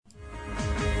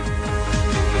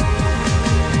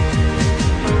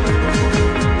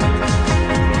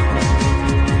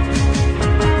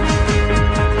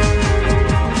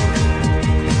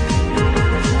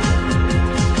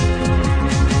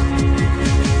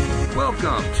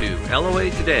Welcome to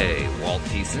LOA Today. Walt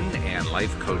Thiessen and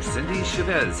life coach Cindy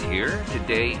Chavez here.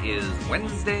 Today is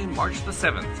Wednesday, March the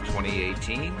 7th,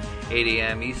 2018, 8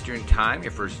 a.m. Eastern Time,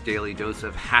 your first daily dose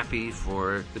of happy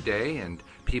for the day. And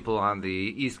people on the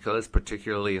East Coast,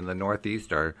 particularly in the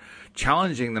Northeast, are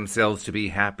challenging themselves to be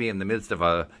happy in the midst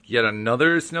of yet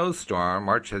another snowstorm.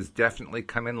 March has definitely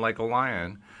come in like a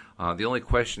lion. The only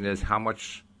question is how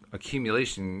much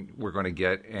accumulation we're going to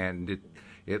get, and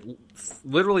it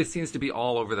literally seems to be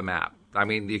all over the map. I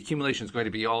mean, the accumulation is going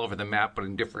to be all over the map, but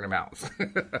in different amounts.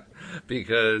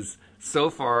 Because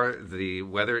so far, the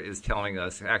weather is telling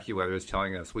us, AccuWeather is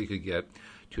telling us we could get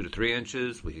 2 to 3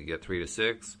 inches, we could get 3 to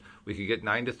 6, we could get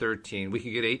 9 to 13, we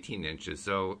could get 18 inches.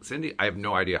 So, Cindy, I have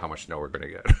no idea how much snow we're going to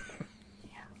get.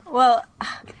 Well,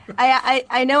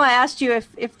 I know I asked you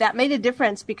if that made a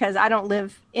difference because I don't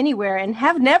live anywhere and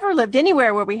have never lived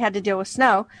anywhere where we had to deal with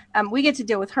snow. We get to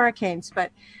deal with hurricanes,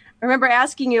 but I remember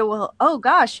asking you, well, oh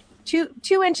gosh, 2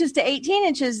 inches to 18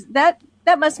 inches, that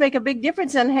must make a big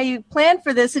difference on how you plan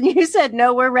for this. And you said,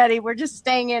 no, we're ready. We're just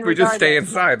staying in. We just stay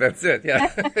inside. That's it.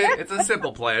 Yeah. It's a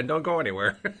simple plan. Don't go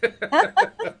anywhere.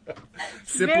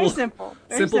 Very simple.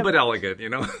 Very simple, but elegant, you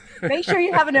know. Make sure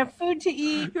you have enough food to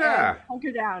eat. Yeah. And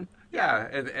hunker down. Yeah.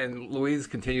 And Louise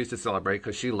continues to celebrate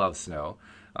because she loves snow.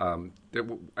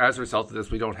 As a result of this,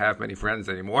 we don't have many friends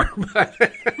anymore. But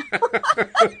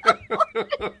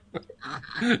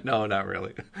no, not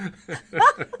really.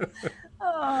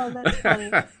 Oh, that's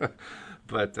funny.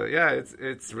 But yeah,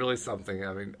 it's really something.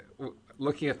 I mean,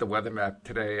 looking at the weather map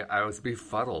today, I was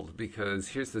befuddled because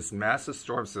here's this massive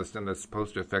storm system that's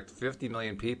supposed to affect 50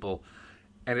 million people,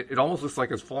 and it almost looks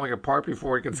like it's falling apart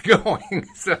before it gets going.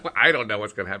 So I don't know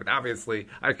what's going to happen. Obviously,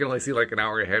 I can only see like an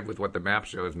hour ahead with what the map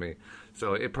shows me.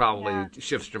 So it probably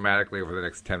shifts dramatically over the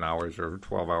next 10 hours or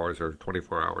 12 hours or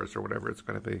 24 hours or whatever it's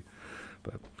going to be.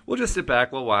 But we'll just sit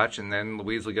back, we'll watch, and then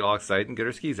Louise will get all excited and get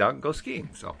her skis out and go skiing.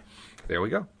 So there we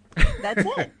go. That's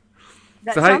it.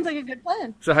 That sounds like a good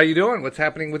plan. So how you doing? What's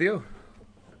happening with you?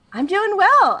 I'm doing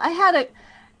well. I had a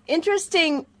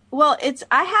interesting,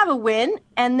 I have a win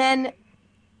and then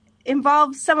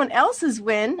involved someone else's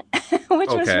win,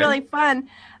 which was really fun.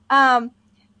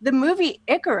 The movie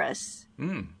Icarus.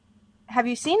 Have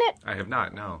you seen it? I have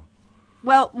not, no.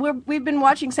 Well, we've been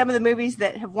watching some of the movies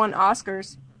that have won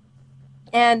Oscars.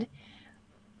 And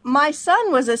my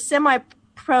son was a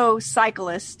semi-pro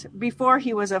cyclist before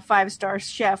he was a 5-star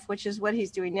chef, which is what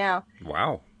he's doing now.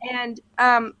 Wow. And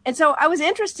so I was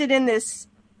interested in this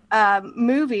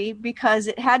movie because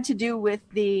it had to do with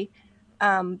the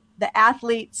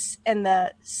athletes and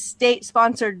the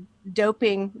state-sponsored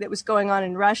doping that was going on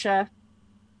in Russia.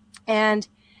 And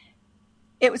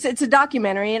it's a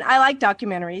documentary, and I like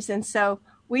documentaries. And so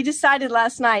we decided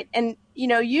last night, and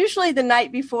usually the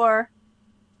night before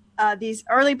these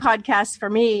early podcasts for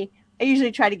me, I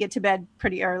usually try to get to bed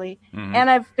pretty early. Mm-hmm. And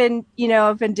I've been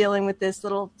dealing with this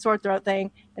little sore throat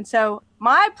thing. And so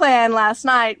my plan last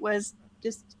night was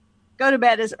just go to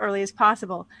bed as early as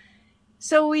possible.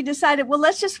 So we decided, well,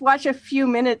 let's just watch a few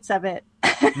minutes of it.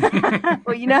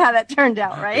 Well, you know how that turned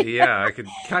out, right? Yeah, I could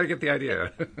kind of get the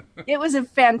idea. It was a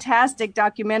fantastic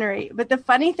documentary. But the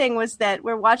funny thing was that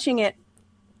we're watching it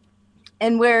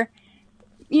and we're,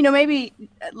 maybe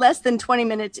less than 20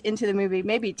 minutes into the movie,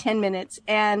 maybe 10 minutes.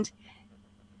 And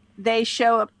they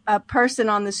show a person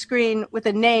on the screen with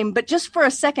a name, but just for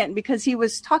a second, because he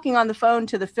was talking on the phone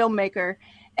to the filmmaker.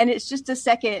 And it's just a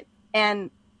second. And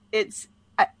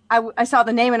I saw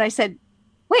the name and I said,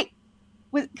 wait,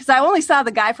 because I only saw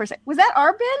the guy for a second. Was that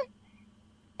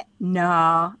Arbin?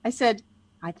 No. I said,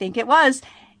 I think it was.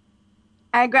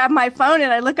 I grabbed my phone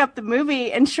and I look up the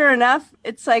movie, and sure enough,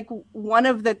 it's like one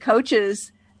of the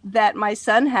coaches that my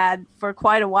son had for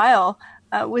quite a while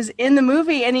was in the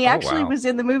movie, and he actually was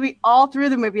in the movie all through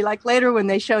the movie. Like later when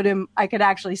they showed him, I could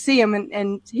actually see him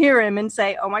and hear him and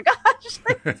say, oh my gosh.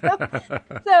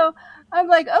 So I'm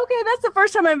like, okay, that's the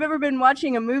first time I've ever been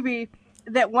watching a movie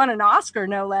that won an Oscar,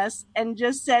 no less, and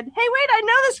just said, hey, wait, I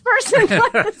know this person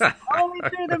like this all the way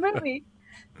through the movie.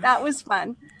 That was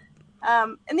fun.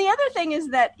 And the other thing is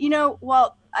that,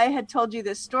 Walt, I had told you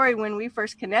this story when we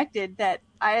first connected, that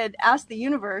I had asked the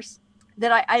universe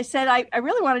that I said, I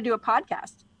really want to do a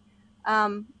podcast.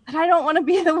 But I don't want to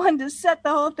be the one to set the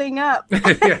whole thing up.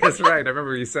 Yeah, that's right. I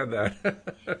remember you said that.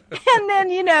 And then,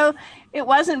 it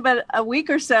wasn't but a week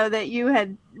or so that you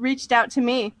had reached out to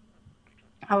me.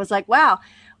 I was like, wow.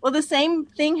 Well, the same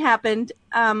thing happened.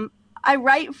 I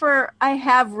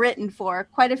have written for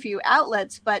quite a few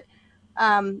outlets, but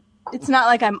it's not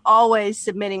like I'm always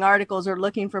submitting articles or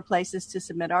looking for places to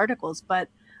submit articles. But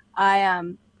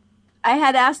I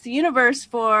had asked the universe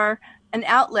for an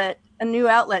outlet a new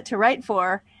outlet to write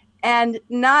for, and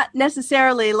not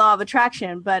necessarily law of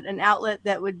attraction, but an outlet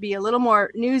that would be a little more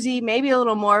newsy, maybe a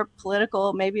little more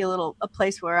political, maybe a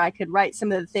place where I could write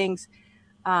some of the things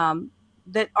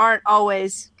that aren't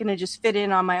always going to just fit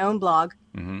in on my own blog.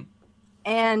 Mm-hmm.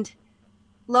 And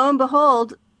lo and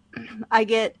behold, I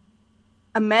get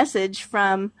a message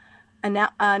from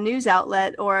a news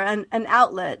outlet or an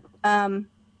outlet,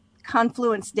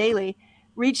 Confluence Daily,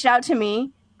 reached out to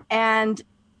me, and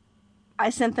I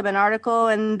sent them an article,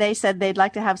 and they said they'd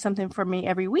like to have something for me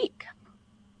every week.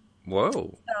 Whoa.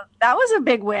 So that was a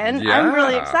big win. Yeah. I'm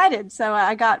really excited. So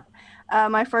I got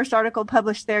my first article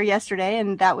published there yesterday,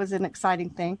 and that was an exciting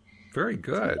thing. Very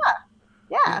good. So,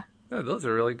 yeah. Yeah, those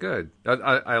are really good.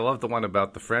 I love the one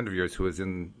about the friend of yours who was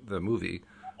in the movie.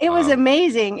 It was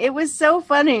amazing. It was so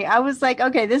funny. I was like,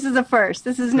 okay, this is a first.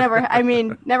 This has never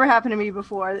happened to me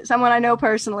before. Someone I know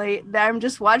personally, that I'm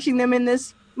just watching them in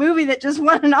this movie that just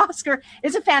won an Oscar.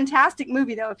 It's a fantastic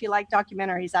movie, though. If you like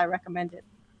documentaries, I recommend it.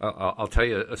 I'll tell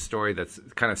you a story that's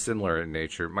kind of similar in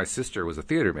nature. My sister was a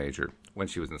theater major when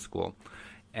she was in school,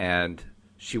 and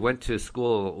she went to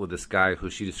school with this guy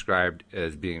who she described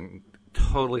as being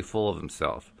totally full of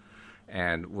himself,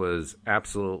 and was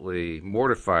absolutely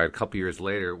mortified a couple years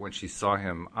later when she saw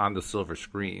him on the silver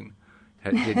screen.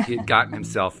 He'd gotten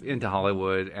himself into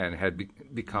Hollywood and had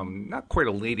become not quite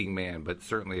a leading man, but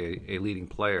certainly a leading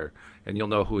player. And you'll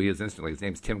know who he is instantly. His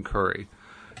name's Tim Curry.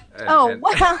 Wow.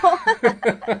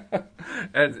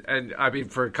 And I mean,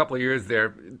 for a couple of years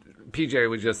there, PJ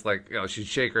was just like, she'd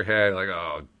shake her head like,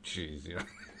 oh, geez,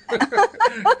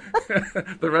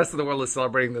 The rest of the world is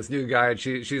celebrating this new guy, and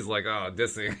she's like, oh,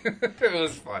 dissing. It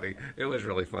was funny. It was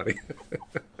really funny.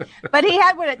 But he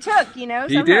had what it took, He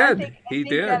did. I think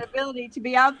that ability to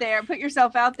be out there, put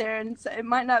yourself out there, and so it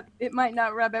might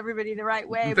not rub everybody the right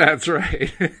way. That's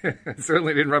right. It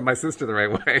certainly didn't rub my sister the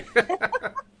right way.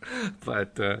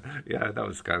 But yeah, that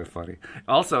was kind of funny.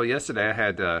 Also, yesterday I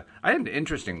had an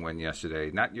interesting win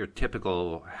yesterday. Not your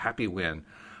typical happy win,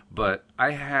 but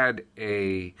I had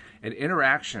an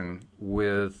interaction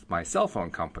with my cell phone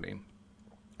company,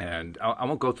 and I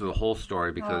won't go through the whole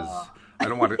story because I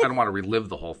don't want to relive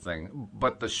the whole thing.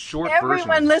 But the short version.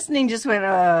 Everyone listening just went,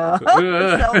 oh,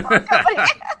 the cell phone company.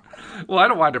 Well, I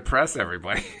don't want to depress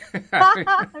everybody.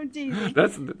 I'm teasing.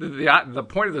 That's the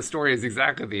point of the story is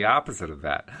exactly the opposite of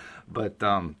that. But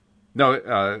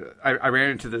I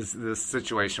ran into this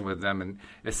situation with them, and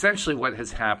essentially what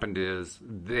has happened is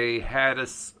they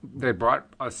brought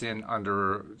us in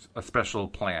under a special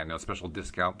plan, a special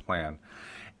discount plan,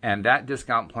 and that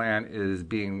discount plan is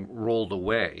being rolled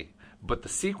away. But the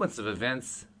sequence of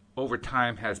events over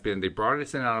time has been they brought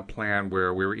us in on a plan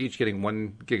where we were each getting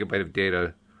 1 gigabyte of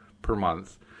data per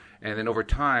month, and then over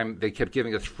time they kept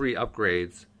giving us free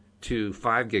upgrades to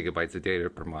 5 gigabytes of data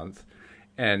per month.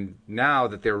 And now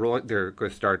that they're going to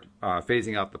start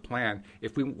phasing out the plan,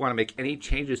 if we want to make any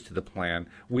changes to the plan,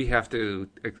 we have to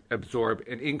absorb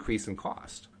an increase in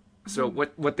cost. So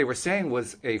what they were saying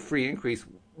was a free increase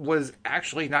was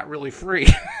actually not really free.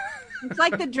 It's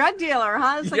like the drug dealer,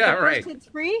 huh? It's like the first it's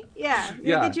free. Yeah. They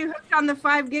get you hooked on the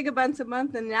 5 gigabytes a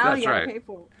month, and now you got to pay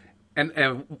for it.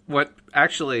 And what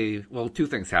actually, two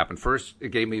things happened. First, it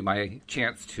gave me my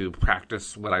chance to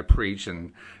practice what I preach,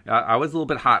 and I was a little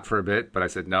bit hot for a bit, but I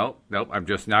said, nope, I'm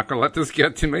just not going to let this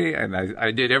get to me, and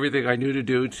I did everything I knew to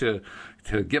do to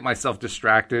get myself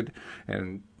distracted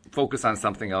and focus on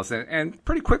something else, and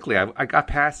pretty quickly I got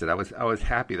past it. I was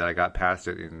happy that I got past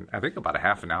it in, I think, about a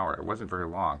half an hour. It wasn't very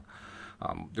long.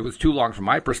 It was too long from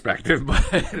my perspective,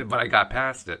 but I got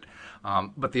past it.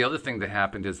 But the other thing that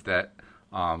happened is that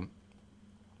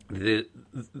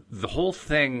the whole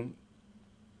thing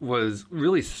was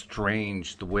really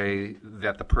strange, the way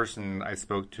that the person I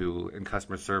spoke to in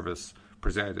customer service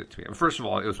presented it to me. First of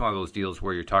all, it was one of those deals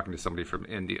where you're talking to somebody from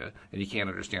India and you can't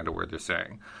understand a word they're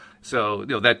saying. So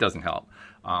that doesn't help.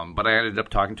 But I ended up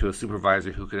talking to a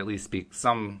supervisor who could at least speak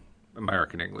some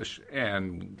American English,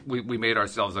 and we made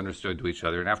ourselves understood to each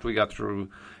other. And after we got through,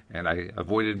 and I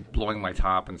avoided blowing my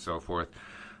top and so forth,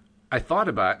 I thought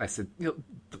about it. I said,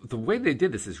 the way they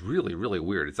did this is really, really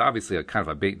weird. It's obviously a kind of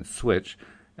a bait and switch.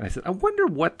 And I said, I wonder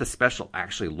what the special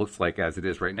actually looks like as it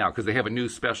is right now, because they have a new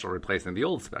special replacing the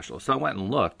old special. So I went and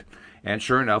looked, and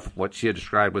sure enough, what she had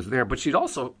described was there. But she'd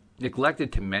also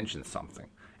neglected to mention something,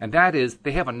 and that is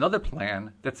they have another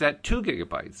plan that's at 2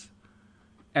 gigabytes.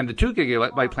 And the 2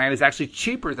 gigabyte plan is actually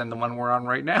cheaper than the one we're on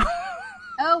right now.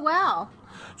 Oh, wow.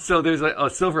 So there's a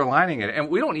silver lining in it. And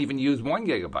we don't even use 1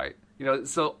 gigabyte.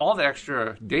 So all the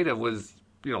extra data was,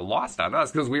 lost on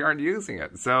us because we aren't using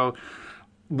it. So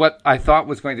what I thought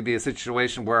was going to be a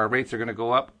situation where our rates are going to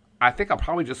go up I think I'll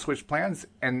probably just switch plans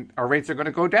and our rates are going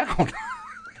to go down.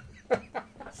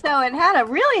 So it had a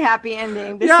really happy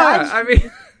ending. Yeah, I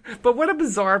mean, but what a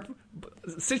bizarre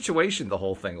situation the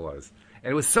whole thing was.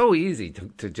 And it was so easy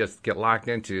to just get locked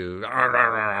into.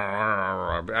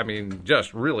 I mean,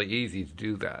 just really easy to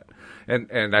do that.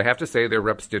 And I have to say their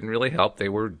reps didn't really help. They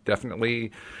were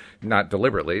definitely, not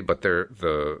deliberately, but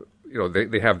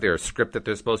they have their script that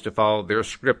they're supposed to follow. Their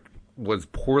script was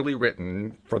poorly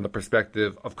written from the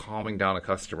perspective of calming down a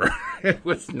customer. It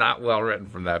was not well written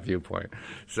from that viewpoint.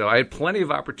 So I had plenty of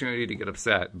opportunity to get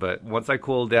upset, but once I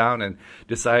cooled down and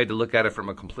decided to look at it from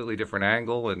a completely different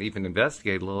angle and even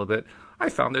investigate a little bit, I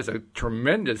found there's a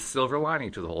tremendous silver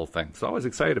lining to the whole thing. So I was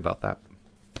excited about that.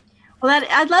 Well,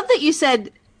 I love that you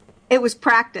said it was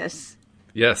practice.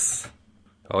 Yes.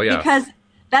 Oh, yeah. Because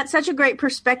that's such a great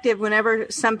perspective whenever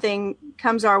something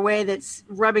comes our way that's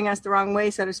rubbing us the wrong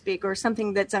way, so to speak, or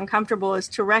something that's uncomfortable, is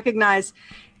to recognize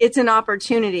it's an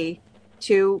opportunity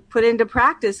to put into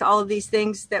practice all of these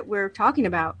things that we're talking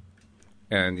about.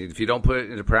 And if you don't put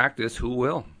it into practice, who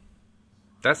will?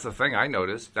 That's the thing I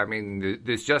noticed. I mean,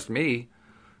 it's just me.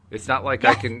 It's not like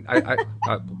I can I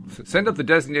send up the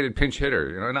designated pinch hitter.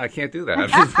 You know, and I can't do that.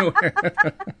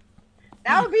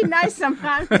 That would be nice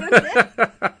sometimes, wouldn't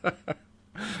it?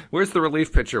 Where's the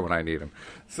relief pitcher when I need him?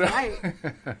 So, right.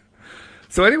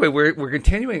 So anyway, we're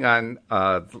continuing on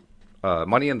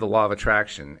Money and the Law of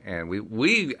Attraction, and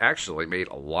we actually made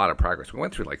a lot of progress. We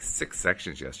went through like 6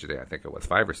 sections yesterday, I think it was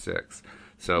 5 or 6.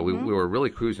 So we were really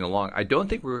cruising along. I don't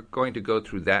think we're going to go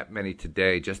through that many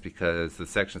today, just because the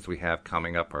sections we have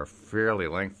coming up are fairly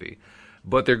lengthy,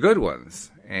 but they're good ones.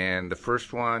 And the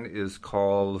first one is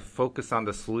called "Focus on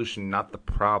the Solution, Not the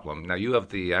Problem." Now you have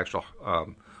the actual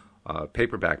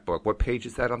paperback book. What page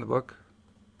is that on the book?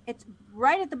 It's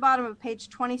right at the bottom of page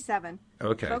 27.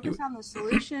 Okay. Focus on the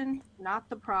solution, not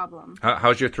the problem.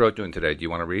 How's your throat doing today? Do you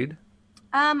want to read?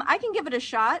 I can give it a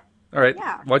shot. All right.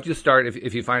 Yeah. Why don't you start?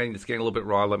 If you find it's getting a little bit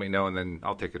raw, let me know, and then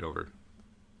I'll take it over.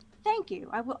 Thank you.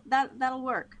 I will. That'll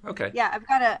work. Okay. Yeah,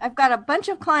 I've got a bunch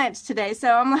of clients today,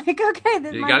 so I'm like,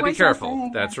 okay. You got to be careful.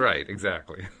 That's right.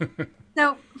 Exactly.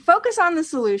 So focus on the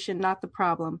solution, not the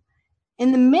problem.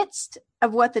 In the midst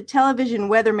of what the television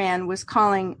weatherman was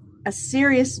calling a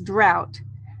serious drought,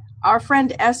 our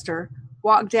friend Esther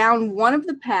walked down one of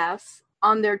the paths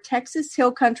on their Texas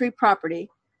Hill Country property,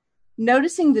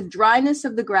 noticing the dryness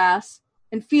of the grass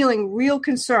and feeling real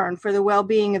concern for the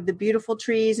well-being of the beautiful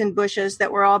trees and bushes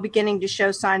that were all beginning to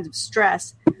show signs of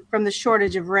stress from the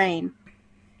shortage of rain.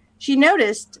 She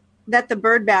noticed that the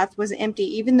bird bath was empty,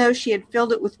 even though she had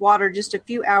filled it with water just a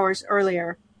few hours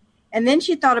earlier. And then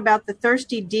she thought about the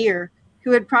thirsty deer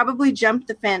who had probably jumped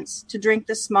the fence to drink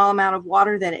the small amount of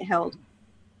water that it held.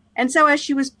 And so as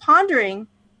she was pondering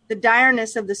the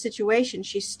direness of the situation,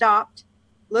 she stopped,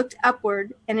 looked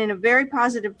upward, and in a very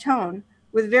positive tone,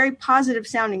 with very positive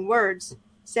sounding words,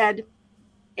 said,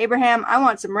 "Abraham, I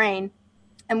want some rain."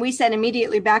 And we said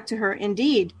immediately back to her,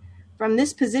 "Indeed, from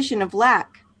this position of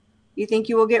lack, you think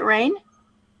you will get rain?"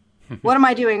 "What am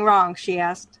I doing wrong?" she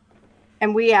asked.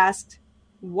 And we asked,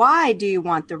 "Why do you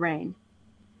want the rain?"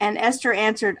 And Esther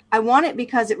answered, "I want it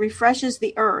because it refreshes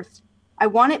the earth. I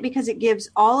want it because it gives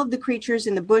all of the creatures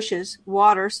in the bushes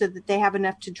water so that they have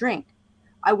enough to drink.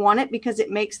 I want it because it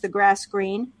makes the grass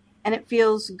green, and it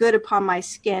feels good upon my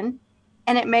skin,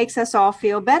 and it makes us all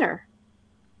feel better."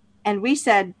 And we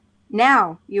said,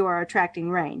 "Now you are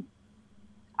attracting rain."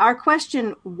 Our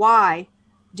question, "Why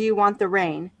do you want the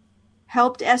rain?"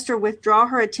 helped Esther withdraw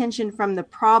her attention from the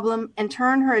problem and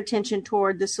turn her attention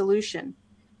toward the solution.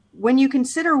 When you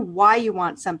consider why you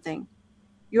want something,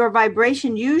 your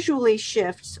vibration usually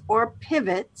shifts or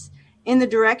pivots in the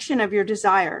direction of your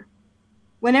desire.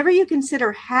 Whenever you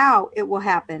consider how it will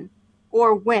happen,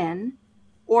 or when,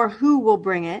 or who will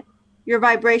bring it, your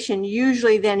vibration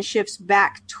usually then shifts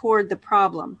back toward the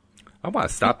problem. I want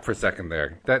to stop for a second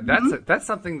there. That's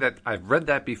something that I've read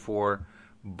that before,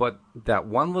 but that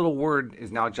one little word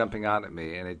is now jumping out at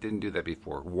me, and it didn't do that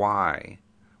before. Why?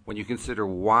 When you consider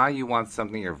why you want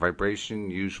something, your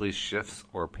vibration usually shifts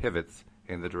or pivots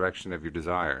in the direction of your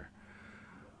desire.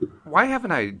 Why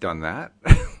haven't I done that?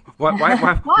 why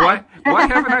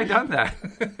haven't I done that?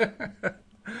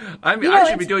 I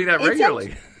should be doing that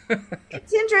regularly.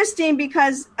 It's interesting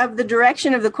because of the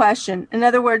direction of the question. In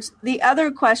other words, the other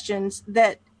questions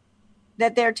that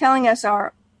they're telling us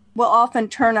will often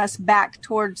turn us back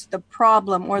towards the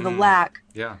problem or the lack.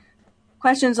 Yeah.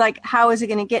 Questions like, how is it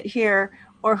going to get here?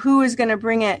 Or who is going to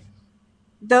bring it?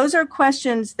 Those are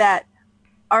questions that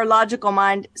our logical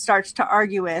mind starts to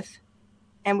argue with,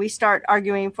 and we start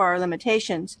arguing for our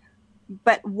limitations.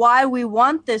 But why we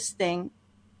want this thing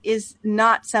is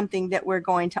not something that we're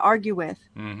going to argue with.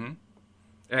 Mm-hmm.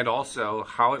 And also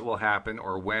how it will happen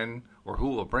or when or who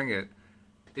will bring it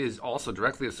is also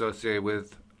directly associated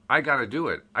with, I got to do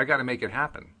it. I got to make it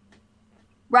happen.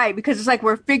 Right, because it's like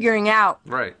we're figuring out.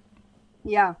 Right.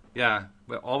 Yeah. Yeah.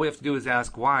 But all we have to do is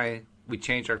ask why. We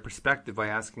change our perspective by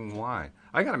asking why.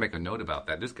 I got to make a note about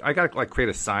that. I got to like create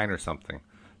a sign or something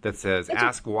that says,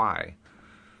 ask why.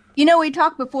 You know, we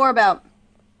talked before about,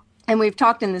 and we've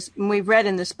read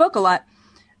in this book a lot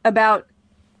about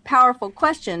powerful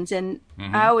questions. And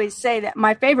I always say that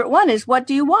my favorite one is, what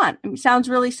do you want? It sounds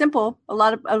really simple. A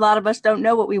lot of us don't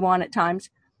know what we want at times.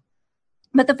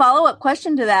 But the follow-up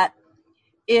question to that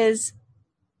is,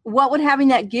 what would having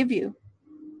that give you?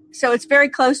 So it's very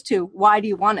close to, why do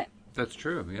you want it? That's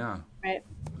true. Yeah. Right.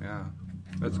 Yeah.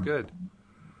 That's good.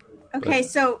 Okay.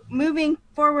 So moving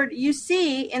forward, you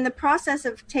see in the process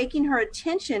of taking her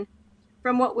attention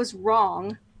from what was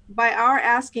wrong by our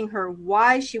asking her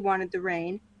why she wanted the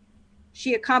rain,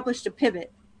 she accomplished a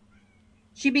pivot.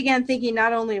 She began thinking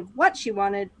not only of what she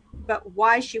wanted, but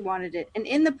why she wanted it. And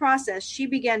in the process, she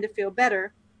began to feel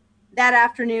better. That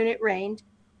afternoon it rained.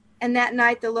 And that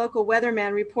night, the local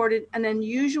weatherman reported an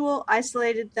unusual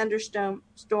isolated thunderstorm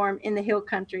in the hill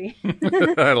country.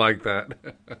 I like that.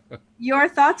 Your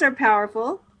thoughts are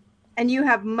powerful, and you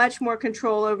have much more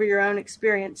control over your own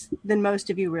experience than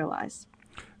most of you realize.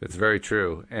 It's very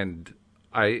true. And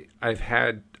I've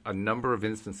had a number of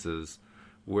instances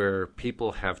where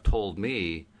people have told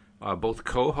me, both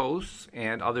co-hosts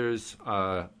and others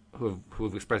who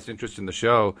have expressed interest in the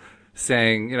show,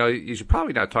 saying, you should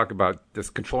probably not talk about this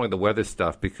controlling the weather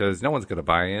stuff because no one's going to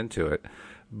buy into it.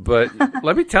 But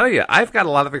let me tell you, I've got a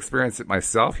lot of experience it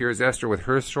myself. Here's Esther with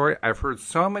her story. I've heard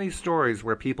so many stories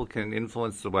where people can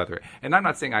influence the weather. And I'm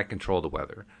not saying I control the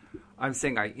weather. I'm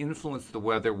saying I influence the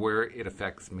weather where it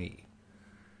affects me.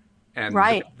 And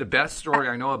right. the best story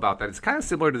I know about that is kind of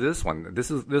similar to this one.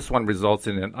 This one results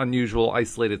in an unusual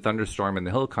isolated thunderstorm in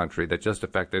the hill country that just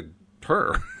affected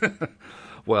her.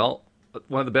 Well,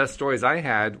 one of the best stories I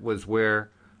had was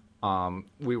where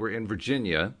we were in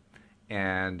Virginia,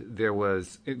 and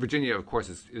Virginia, of course,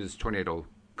 is tornado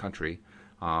country.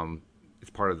 It's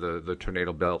part of the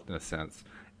tornado belt in a sense.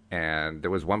 And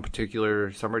there was one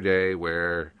particular summer day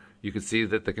where you could see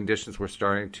that the conditions were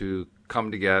starting to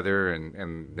come together,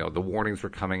 and the warnings were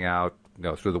coming out,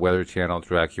 through the Weather Channel,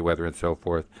 through AccuWeather, and so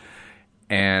forth.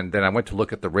 And then I went to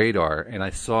look at the radar, and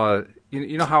I saw,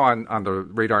 you know how on the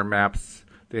radar maps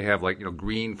they have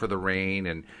green for the rain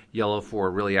and yellow for a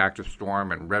really active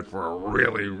storm and red for a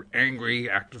really angry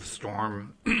active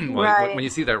storm. Right. When you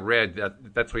see that red,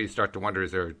 that's where you start to wonder,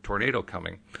 is there a tornado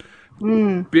coming?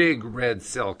 Big red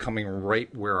cell coming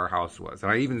right where our house was.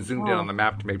 And I even zoomed in on the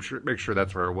map to make sure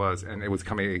that's where it was. And it was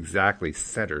coming exactly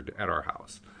centered at our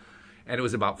house. And it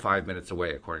was about 5 minutes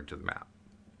away, according to the map.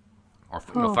 Or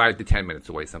 5 to 10 minutes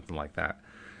away, something like that.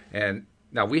 And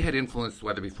now, we had influenced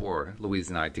weather before, Louise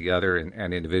and I, together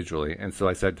and individually. And so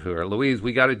I said to her, Louise,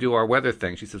 we got to do our weather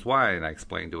thing. She says, why? And I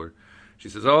explained to her. She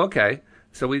says, oh, okay.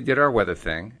 So we did our weather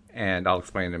thing, and I'll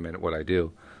explain in a minute what I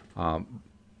do.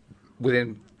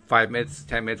 Within 5 minutes,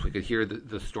 10 minutes, we could hear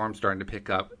the storm starting to pick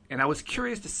up. And I was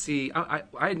curious to see, I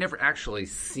had never actually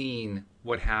seen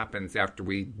what happens after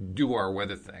we do our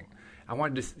weather thing. I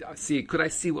wanted to see, could I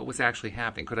see what was actually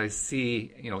happening? Could I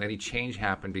see, any change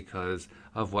happen because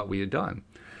of what we had done?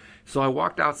 So I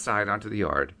walked outside onto the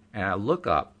yard, and I look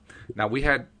up. Now,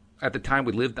 at the time,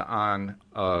 we lived on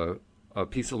a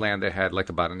piece of land that had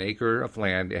about an acre of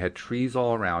land. It had trees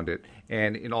all around it,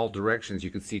 and in all directions,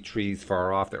 you could see trees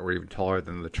far off that were even taller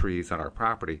than the trees on our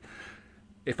property.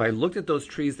 If I looked at those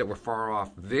trees that were far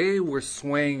off, they were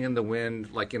swaying in the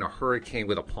wind like in a hurricane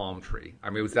with a palm tree. I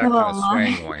mean, it was that kind of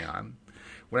swaying going on.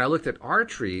 When I looked at our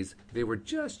trees, they were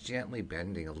just gently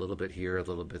bending a little bit here, a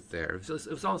little bit there. It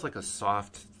was almost like a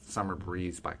soft summer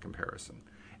breeze by comparison.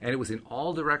 And it was in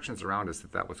all directions around us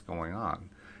that was going on.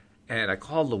 And I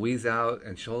called Louise out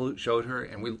and showed her,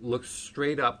 and we looked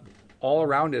straight up. All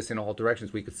around us in all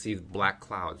directions, we could see black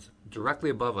clouds. Directly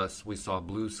above us, we saw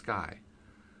blue sky.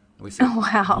 And we said,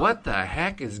 wow. What the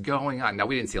heck is going on? Now,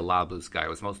 we didn't see a lot of blue sky. It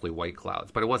was mostly white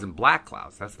clouds. But it wasn't black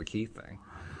clouds. That's the key thing.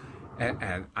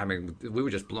 And I mean, we were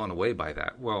just blown away by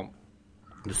that. Well,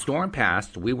 the storm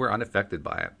passed. We were unaffected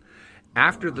by it.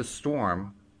 After the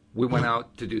storm, we went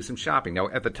out to do some shopping. Now,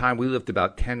 at the time, we lived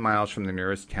about 10 miles from the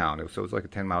nearest town. So it was like a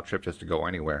 10-mile trip just to go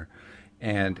anywhere.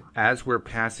 And as we're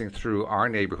passing through our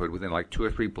neighborhood within 2 or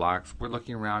 3 blocks, we're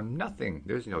looking around, nothing.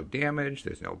 There's no damage.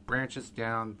 There's no branches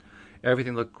down.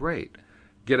 Everything looked great.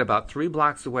 Get about 3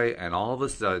 blocks away, and all of a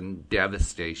sudden,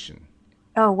 devastation.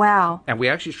 Oh, wow. And we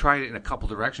actually tried it in a couple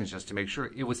directions just to make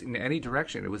sure it was in any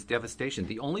direction. It was devastation.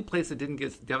 The only place that didn't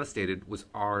get devastated was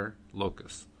our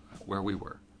locus, where we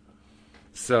were.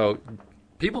 So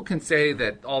people can say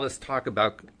that all this talk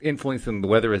about influencing the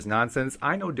weather is nonsense.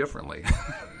 I know differently.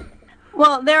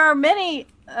 Well, there are many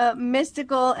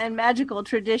mystical and magical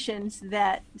traditions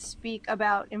that speak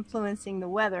about influencing the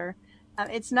weather.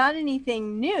 It's not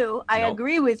anything new. I Nope.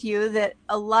 agree with you that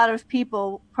a lot of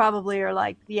people probably are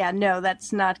like, yeah, no,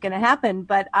 that's not going to happen.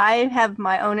 But I have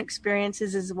my own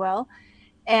experiences as well.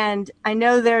 And I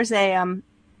know there's a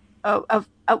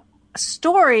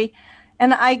story,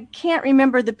 and I can't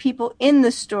remember the people in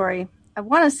the story. I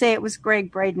want to say it was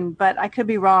Greg Braden, but I could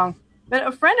be wrong. But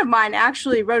a friend of mine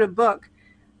actually wrote a book,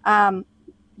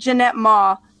 Jeanette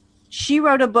Maw. She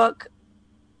wrote a book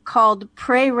called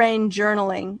Pray Rain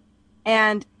Journaling,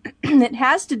 and it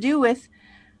has to do with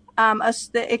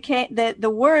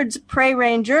the words Pray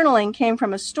Rain Journaling came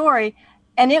from a story,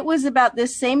 and it was about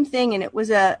this same thing. And it was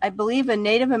I believe a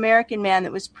Native American man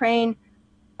that was praying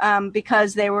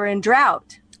because they were in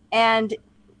drought, and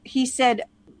he said,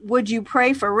 "Would you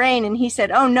pray for rain?" And he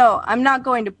said, "Oh no, I'm not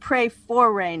going to pray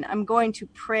for rain. I'm going to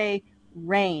pray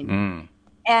rain." Mm.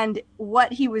 And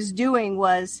what he was doing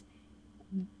was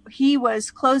he was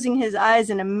closing his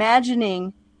eyes and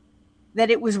imagining that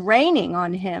it was raining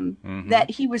on him, that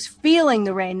he was feeling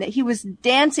the rain, that he was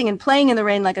dancing and playing in the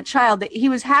rain like a child, that he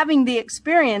was having the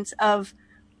experience of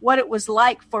what it was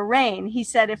like for rain. He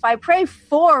said, if I pray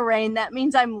for rain, that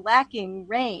means I'm lacking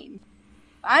rain.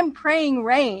 I'm praying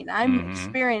rain. I'm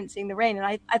experiencing the rain. And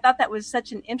I thought that was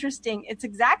such an interesting, it's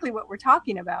exactly what we're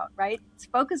talking about, right? It's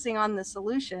focusing on the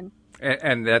solution.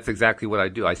 And that's exactly what I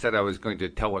do. I said I was going to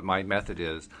tell what my method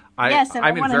is. Yes, and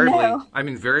I want to know. I'm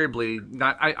invariably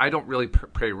not. I don't really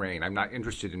pray rain. I'm not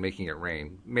interested in making it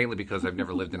rain, mainly because I've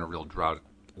never lived in a real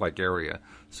drought-like area,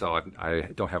 so I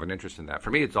don't have an interest in that.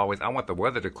 For me, it's always I want the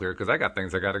weather to clear because I got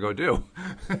things I got to go do.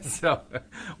 So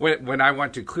when I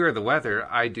want to clear the weather,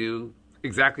 I do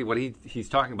exactly what he's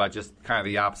talking about, just kind of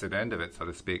the opposite end of it, so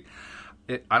to speak.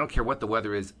 I don't care what the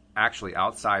weather is actually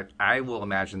outside. I will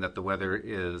imagine that the weather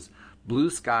is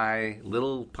blue sky,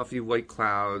 little puffy white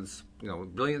clouds,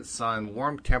 brilliant sun,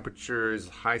 warm temperatures,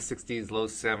 high 60s, low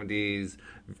 70s,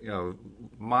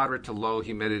 moderate to low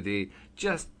humidity,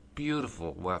 just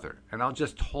beautiful weather. And I'll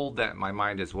just hold that in my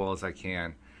mind as well as I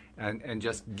can and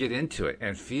just get into it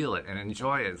and feel it and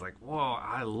enjoy it. It's like, whoa,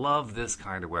 I love this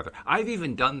kind of weather. I've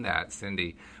even done that,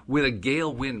 Cindy, with a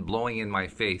gale wind blowing in my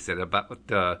face at about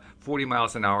 40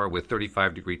 miles an hour with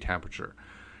 35-degree temperature.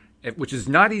 Which is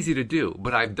not easy to do,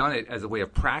 but I've done it as a way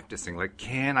of practicing. Like,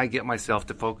 can I get myself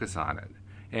to focus on it?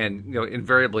 And,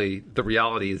 invariably, the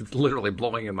reality is literally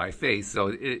blowing in my face,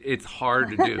 so it's hard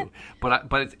to do. But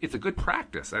it's a good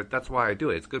practice. That's why I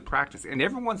do it. It's good practice. And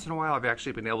every once in a while, I've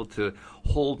actually been able to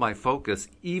hold my focus,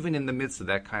 even in the midst of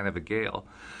that kind of a gale.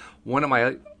 One of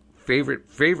my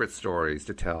favorite stories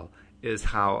to tell is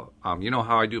how,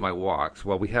 how I do my walks.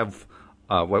 Well, we have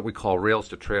what we call rails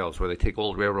to trails, where they take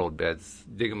old railroad beds,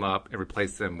 dig them up, and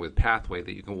replace them with pathway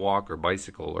that you can walk or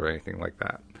bicycle or anything like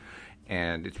that.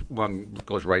 And it's one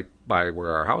goes right by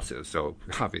where our house is, so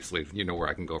obviously you know where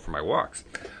I can go for my walks.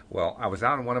 Well, I was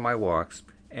out on one of my walks,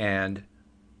 and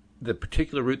the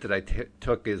particular route that I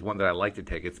took is one that I like to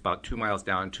take. It's about 2 miles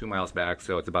down, 2 miles back,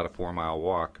 so it's about a 4-mile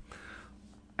walk.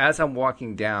 As I'm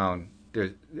walking down,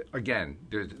 there's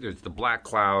the black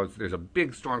clouds. There's a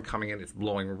big storm coming in. It's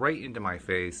blowing right into my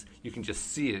face. You can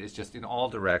just see it. It's just in all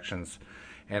directions.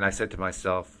 And I said to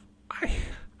myself,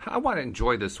 I want to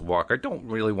enjoy this walk. I don't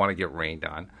really want to get rained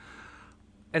on.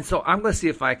 And so I'm going to see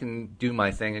if I can do my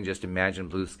thing and just imagine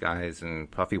blue skies and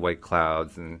puffy white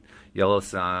clouds and yellow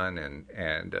sun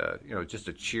and just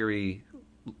a cheery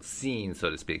scene, so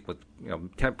to speak, with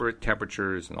temperate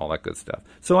temperatures and all that good stuff.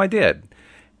 So I did.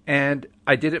 And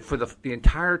I did it for the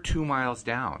entire 2 miles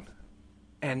down,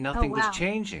 and nothing was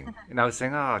changing. And I was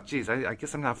saying, oh, geez, I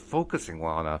guess I'm not focusing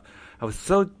well enough. I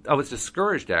was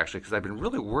discouraged, actually, because I've been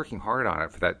really working hard on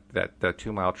it for that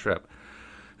 2-mile trip.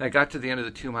 And I got to the end of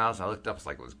the 2 miles, and I looked up, it's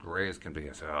like it was gray as can be.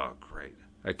 I said, oh, great.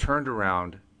 I turned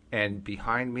around, and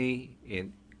behind me,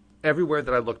 everywhere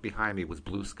that I looked behind me was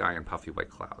blue sky and puffy white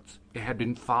clouds. It had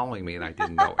been following me, and I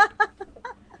didn't know it.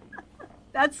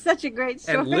 That's such a great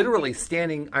story. And literally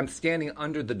I'm standing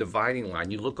under the dividing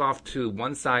line. You look off to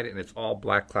one side and it's all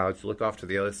black clouds. You look off to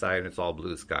the other side and it's all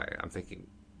blue sky. I'm thinking,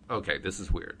 okay, this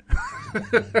is weird.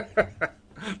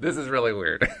 This is really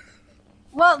weird.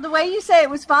 Well, the way you say it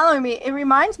was following me, it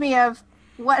reminds me of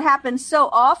what happens so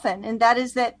often. And that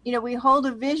is that, we hold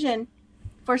a vision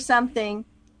for something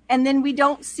and then we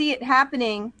don't see it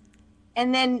happening.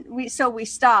 And then we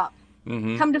stop.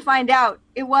 Come to find out,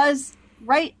 it was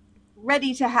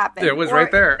ready to happen. It was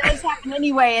right there. It does happen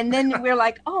anyway. And then we're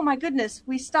like, oh my goodness,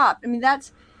 we stopped. I mean,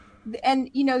 and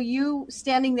you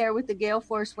standing there with the gale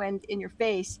force wind in your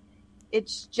face,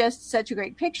 it's just such a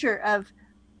great picture of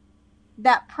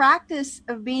that practice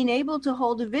of being able to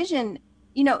hold a vision.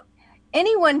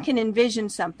 Anyone can envision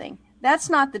something. That's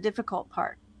not the difficult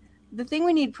part. The thing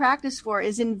we need practice for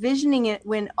is envisioning it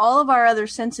when all of our other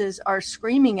senses are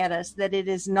screaming at us that it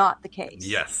is not the case.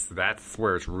 Yes, that's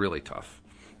where it's really tough.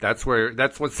 That's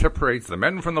what separates the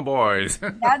men from the boys.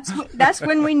 That's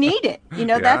when we need it.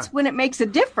 That's when it makes a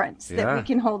difference that we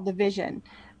can hold the vision.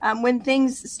 When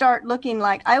things start looking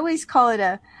like, I always call it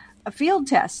a field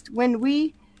test. When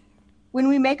we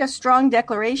make a strong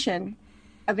declaration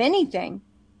of anything,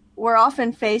 we're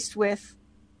often faced with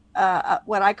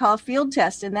what I call a field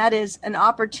test, and that is an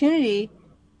opportunity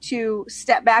to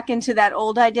step back into that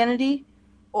old identity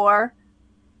or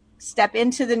step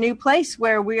into the new place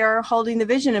where we are holding the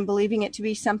vision and believing it to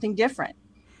be something different.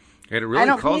 And it really I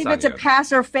don't believe it's a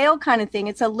pass or fail kind of thing.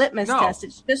 It's a litmus test.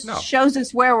 It just shows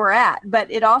us where we're at, but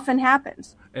it often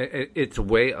happens. It's a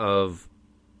way of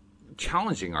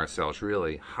challenging ourselves,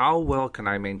 really. How well can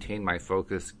I maintain my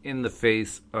focus in the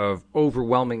face of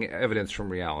overwhelming evidence from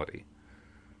reality?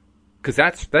 Because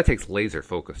that takes laser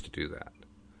focus to do that.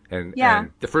 And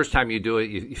the first time you do it,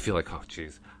 you feel like, oh,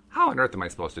 geez, how on earth am I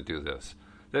supposed to do this?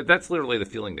 That's literally the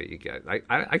feeling that you get.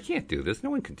 I can't do this.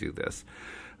 No one can do this.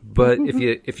 But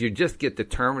if you just get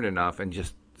determined enough and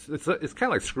just it's kind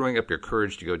of like screwing up your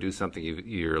courage to go do something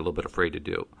you're a little bit afraid to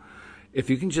do. If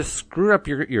you can just screw up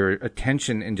your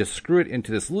attention and just screw it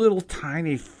into this little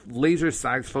tiny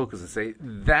laser-sized focus and say,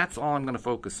 that's all I'm going to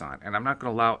focus on, and I'm not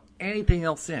going to allow anything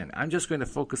else in. I'm just going to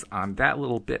focus on that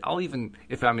little bit. I'll even,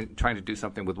 if I'm trying to do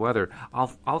something with weather,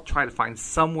 I'll try to find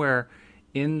somewhere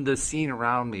in the scene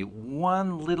around me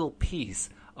one little piece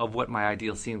of what my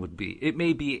ideal scene would be. It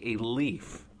may be a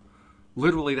leaf.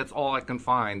 Literally, that's all I can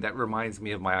find that reminds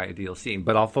me of my ideal scene,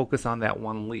 but I'll focus on that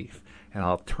one leaf. And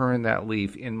I'll turn that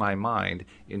leaf in my mind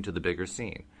into the bigger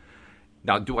scene.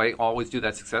 Now, do I always do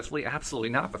that successfully? Absolutely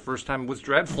not. The first time was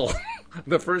dreadful.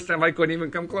 The first time I couldn't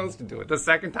even come close to do it. The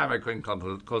second time I couldn't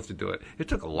come close to do it. It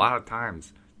took a lot of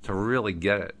times to really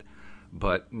get it.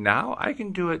 But now I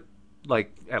can do it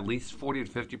like at least 40 to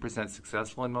 50%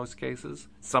 successful in most cases.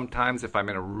 Sometimes if I'm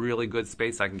in a really good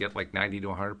space, I can get like 90 to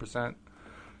 100%.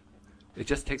 It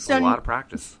just takes a lot of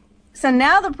practice. So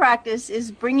now the practice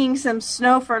is bringing some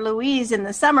snow for Louise in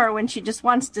the summer when she just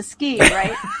wants to ski,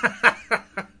 right?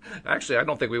 Actually, I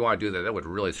don't think we want to do that. That would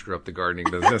really screw up the gardening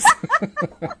business.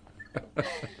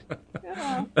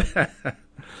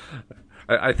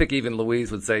 I think even Louise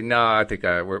would say, no, I think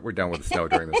we're done with the snow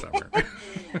during the summer.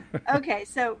 Okay,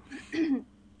 so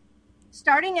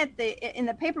starting in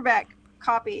the paperback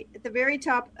copy, at the very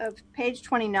top of page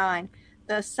 29,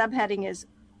 the subheading is,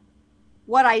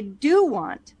 what I do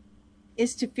want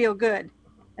is to feel good. And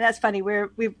that's funny.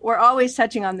 We're always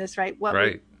touching on this, right?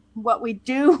 What we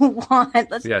do want.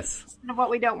 Instead of what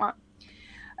we don't want.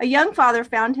 A young father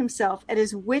found himself at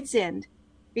his wit's end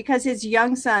because his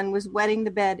young son was wetting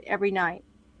the bed every night.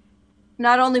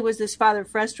 Not only was this father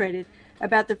frustrated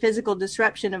about the physical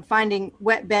disruption of finding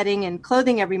wet bedding and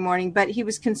clothing every morning, but he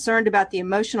was concerned about the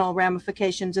emotional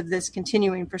ramifications of this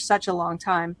continuing for such a long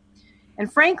time.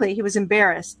 And frankly, he was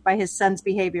embarrassed by his son's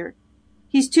behavior.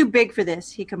 He's too big for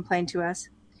this, he complained to us.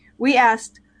 We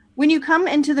asked, when you come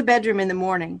into the bedroom in the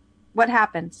morning, what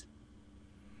happens?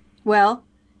 Well,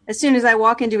 as soon as I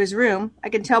walk into his room, I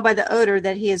can tell by the odor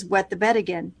that he has wet the bed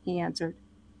again, he answered.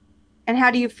 And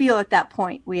how do you feel at that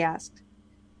point, we asked.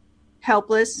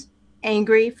 Helpless,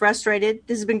 angry, frustrated.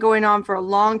 This has been going on for a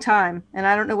long time, and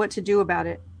I don't know what to do about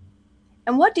it.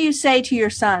 And what do you say to your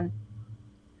son?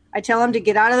 I tell him to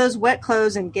get out of those wet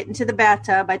clothes and get into the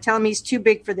bathtub. I tell him he's too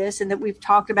big for this and that we've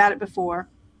talked about it before.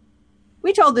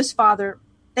 We told this father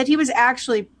that he was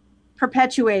actually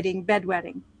perpetuating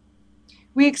bedwetting.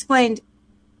 We explained,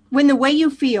 when the way you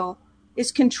feel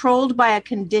is controlled by a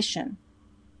condition,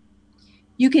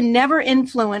 you can never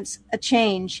influence a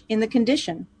change in the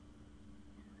condition.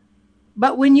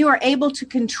 But when you are able to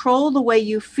control the way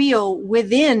you feel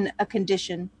within a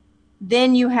condition,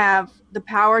 then you have the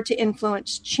power to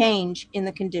influence change in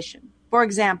the condition. For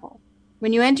example,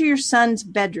 when you enter your son's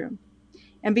bedroom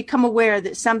and become aware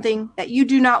that something that you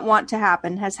do not want to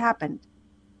happen has happened,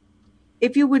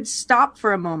 if you would stop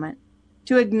for a moment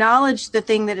to acknowledge the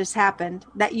thing that has happened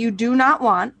that you do not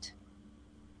want,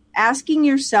 asking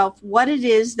yourself what it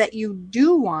is that you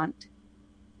do want,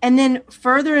 and then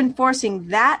further enforcing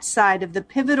that side of the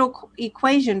pivotal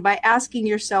equation by asking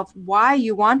yourself why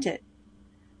you want it,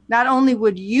 Not only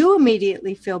would you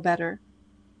immediately feel better,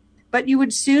 but you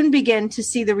would soon begin to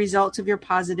see the results of your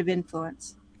positive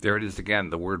influence. There it is again,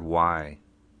 the word why.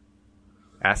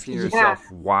 Asking yourself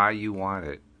why you want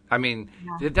it. I mean,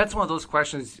 that's one of those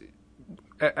questions.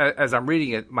 As I'm reading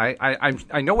it,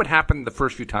 I know what happened the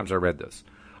first few times I read this.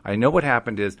 I know what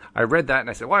happened is I read that and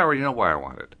I said, well, I already know why I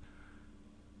want it.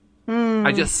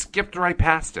 I just skipped right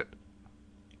past it.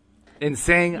 In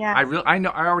saying, I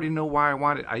already know why I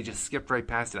want it, I just skipped right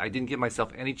past it. I didn't give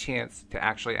myself any chance to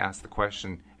actually ask the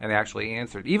question and actually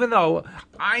answer it, even though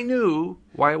I knew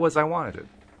why it was I wanted it.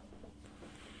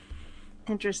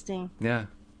 Interesting. Yeah.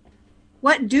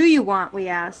 What do you want, we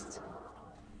asked.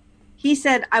 He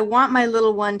said, I want my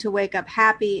little one to wake up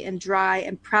happy and dry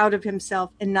and proud of himself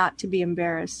and not to be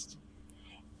embarrassed.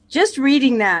 Just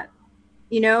reading that,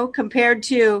 compared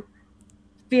to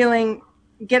feeling,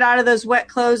 get out of those wet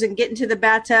clothes and get into the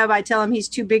bathtub. I tell him he's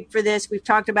too big for this. We've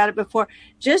talked about it before.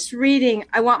 Just reading,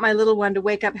 I want my little one to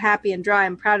wake up happy and dry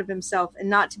and proud of himself and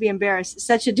not to be embarrassed.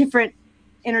 Such a different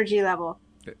energy level.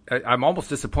 I'm almost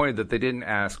disappointed that they didn't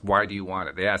ask, why do you want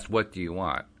it? They asked, what do you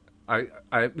want?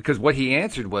 Because what he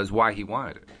answered was why he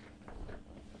wanted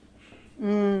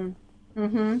it.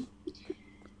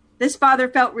 This father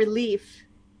felt relief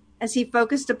as he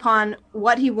focused upon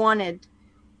what he wanted,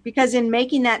 because in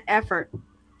making that effort,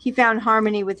 he found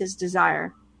harmony with his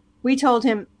desire. We told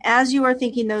him, as you are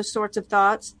thinking those sorts of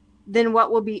thoughts, then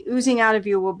what will be oozing out of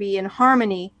you will be in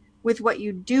harmony with what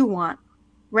you do want,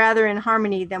 rather in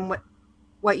harmony than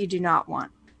what you do not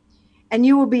want. And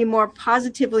you will be more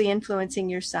positively influencing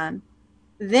your son.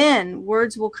 Then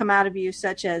words will come out of you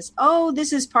such as, oh,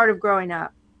 this is part of growing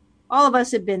up. All of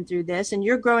us have been through this, and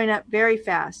you're growing up very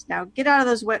fast. Now get out of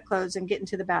those wet clothes and get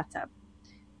into the bathtub.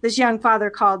 This young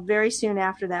father called very soon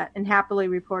after that and happily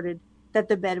reported that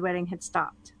the bedwetting had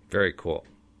stopped. Very cool.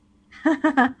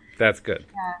 That's good.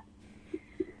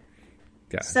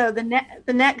 Yeah. So the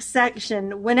next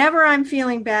section, whenever I'm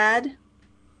feeling bad,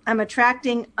 I'm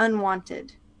attracting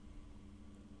unwanted.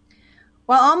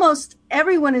 While almost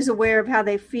everyone is aware of how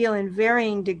they feel in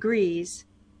varying degrees,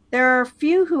 there are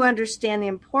few who understand the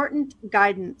important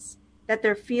guidance that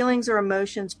their feelings or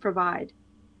emotions provide.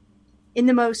 In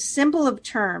the most simple of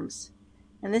terms,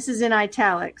 and this is in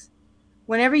italics,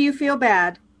 whenever you feel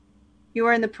bad, you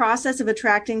are in the process of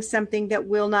attracting something that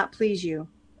will not please you.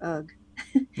 Ugh.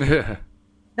 The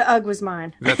ugh was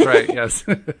mine. That's right, yes.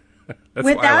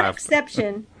 Without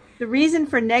exception, the reason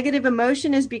for negative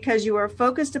emotion is because you are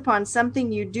focused upon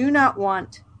something you do not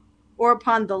want, or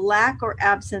upon the lack or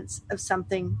absence of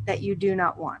something that you do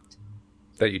not want.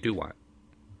 That you do want.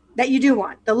 That you do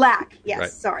want. The lack. Yes, right.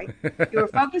 Sorry. You are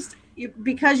focused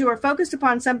because you are focused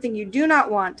upon something you do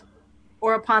not want,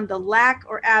 or upon the lack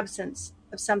or absence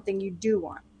of something you do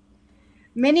want.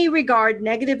 Many regard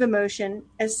negative emotion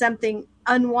as something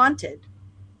unwanted,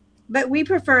 but we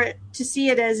prefer to see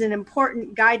it as an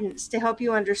important guidance to help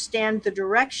you understand the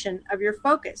direction of your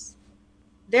focus.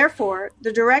 Therefore,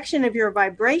 the direction of your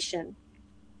vibration.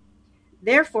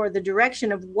 Therefore, the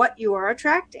direction of what you are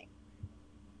attracting.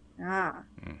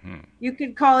 You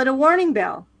could call it a warning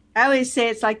bell. I always say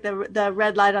it's like the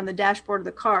red light on the dashboard of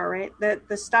the car, right?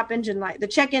 The stop engine light, the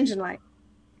check engine light.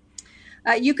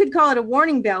 You could call it a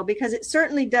warning bell because it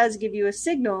certainly does give you a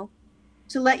signal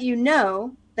to let you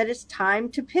know that it's time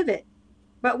to pivot.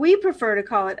 But we prefer to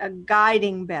call it a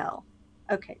guiding bell.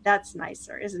 Okay, that's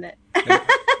nicer, isn't it?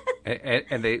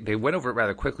 and they went over it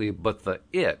rather quickly, but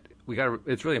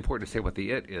it's really important to say what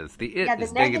the it is. The it is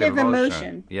the negative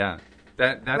emotion. Yeah.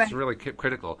 That's right. Really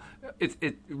critical.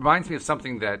 It reminds me of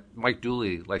something that Mike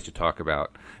Dooley likes to talk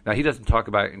about. Now, he doesn't talk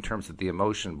about it in terms of the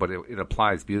emotion, but it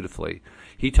applies beautifully.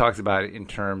 He talks about it in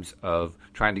terms of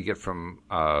trying to get from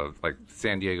like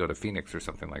San Diego to Phoenix or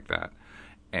something like that,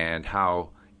 and how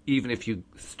even if you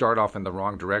start off in the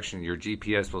wrong direction, your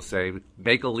GPS will say,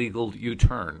 make a legal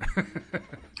U-turn.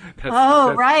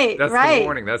 Right. That's the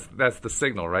warning. That's the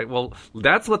signal, right? Well,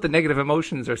 that's what the negative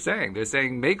emotions are saying. They're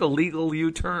saying, make a legal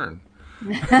U-turn.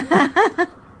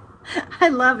 I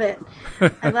love it.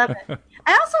 I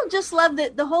also just love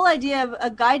the whole idea of a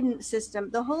guidance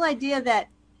system, the whole idea that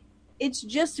it's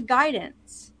just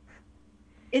guidance.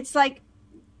 It's like,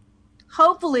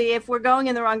 hopefully, if we're going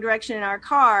in the wrong direction in our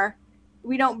car,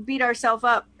 we don't beat ourselves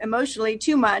up emotionally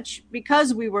too much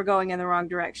because we were going in the wrong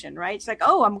direction, right? It's like,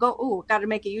 got to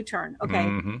make a U-turn. Okay.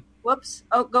 whoops,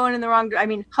 oh, going in the wrong. I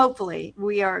mean, hopefully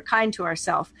we are kind to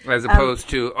ourselves. As opposed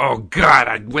to, oh, God,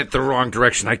 I went the wrong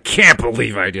direction. I can't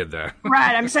believe I did that.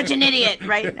 Right, I'm such an idiot,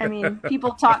 right? I mean,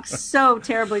 people talk so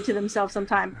terribly to themselves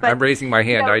sometimes. But I'm raising my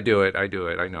hand. you know, I do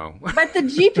it. I know. but the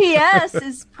GPS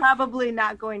is probably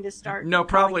not going to start. No,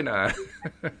 probably not.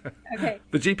 Okay.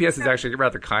 The GPS is actually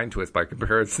rather kind to us by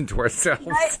comparison to ourselves.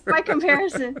 Right, by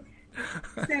comparison.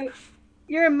 So,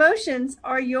 your emotions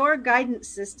are your guidance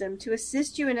system to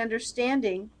assist you in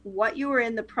understanding what you are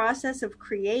in the process of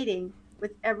creating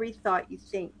with every thought you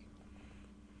think.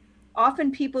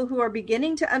 Often people who are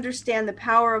beginning to understand the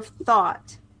power of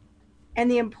thought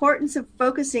and the importance of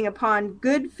focusing upon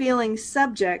good feeling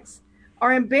subjects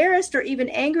are embarrassed or even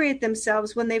angry at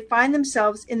themselves when they find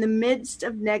themselves in the midst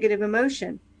of negative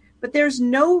emotion. But there's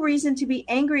no reason to be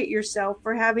angry at yourself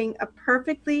for having a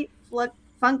perfectly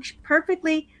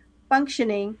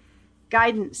functioning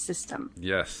guidance system.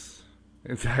 Yes.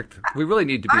 In fact, we really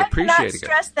need to be I appreciating cannot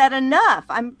stress that enough.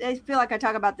 I feel like I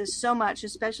talk about this so much,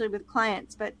 especially with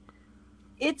clients, but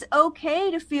it's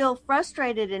okay to feel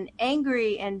frustrated and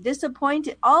angry and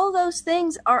disappointed. All those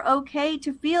things are okay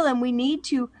to feel, and we need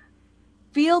to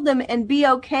feel them and be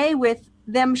okay with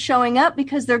them showing up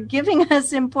because they're giving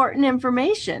us important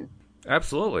information.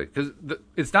 Absolutely. Because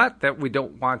it's not that we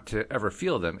don't want to ever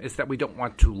feel them. It's that we don't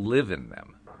want to live in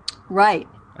them. Right.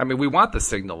 I mean, we want the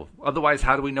signal. Otherwise,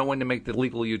 how do we know when to make the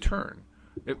legal U-turn?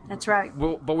 That's right.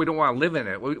 But we don't want to live in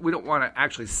it. We don't want to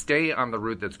actually stay on the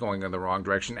route that's going in the wrong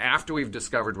direction after we've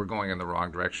discovered we're going in the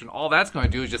wrong direction. All that's going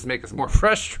to do is just make us more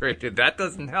frustrated. That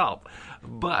doesn't help.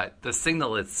 But the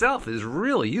signal itself is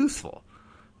really useful.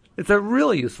 It's a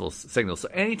really useful signal. So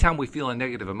anytime we feel a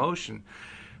negative emotion,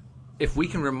 if we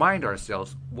can remind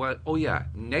ourselves,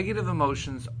 negative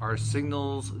emotions are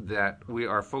signals that we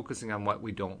are focusing on what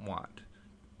we don't want.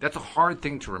 That's a hard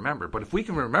thing to remember. But if we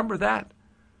can remember that,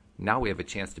 now we have a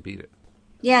chance to beat it.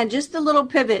 Yeah, just a little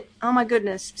pivot. Oh, my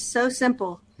goodness. So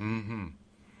simple. Mm-hmm.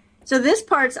 So this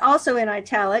part's also in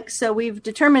italics. So we've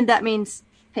determined that means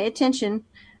pay attention.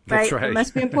 Right? That's right. It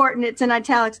must be important. It's in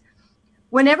italics.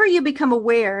 Whenever you become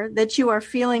aware that you are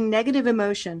feeling negative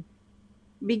emotion,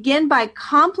 begin by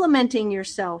complimenting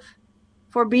yourself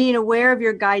for being aware of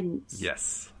your guidance.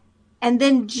 Yes. And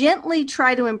then gently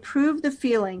try to improve the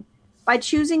feeling by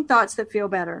choosing thoughts that feel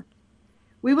better.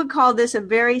 We would call this a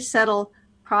very subtle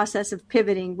process of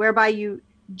pivoting, whereby you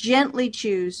gently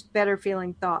choose better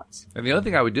feeling thoughts. And the other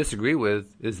thing I would disagree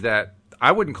with is that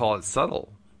I wouldn't call it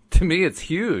subtle. To me, it's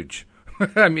huge.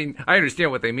 I mean, I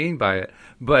understand what they mean by it,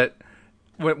 but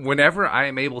whenever I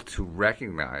am able to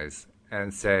recognize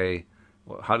and say,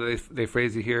 how do they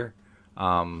phrase it here?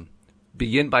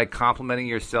 Begin by complimenting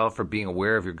yourself for being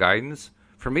aware of your guidance.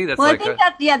 For me, that's I think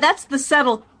that's the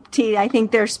subtlety I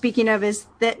think they're speaking of, is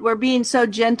that we're being so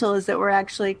gentle is that we're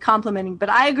actually complimenting. But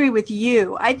I agree with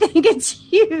you. I think it's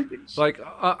huge. Like,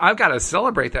 I've got to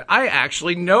celebrate that. I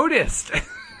actually noticed.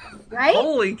 Right?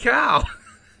 Holy cow.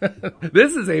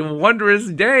 This is a wondrous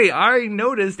day. I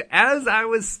noticed as I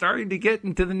was starting to get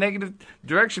into the negative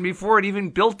direction before it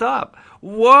even built up.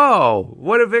 Whoa,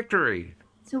 what a victory.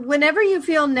 So whenever you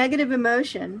feel negative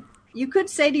emotion, you could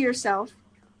say to yourself,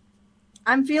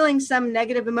 I'm feeling some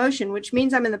negative emotion, which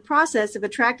means I'm in the process of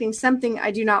attracting something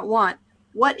I do not want.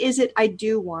 What is it I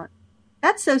do want?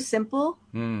 That's so simple.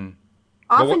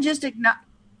 Often just ignore.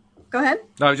 Go ahead.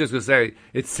 No, I was just going to say,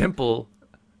 it's simple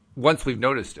once we've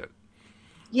noticed it.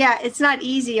 Yeah, it's not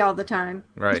easy all the time.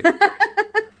 Right.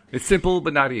 It's simple,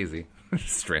 but not easy.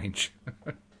 Strange.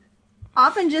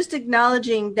 Often just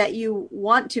acknowledging that you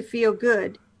want to feel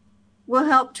good will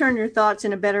help turn your thoughts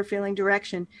in a better feeling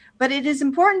direction. But it is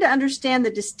important to understand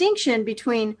the distinction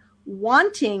between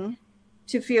wanting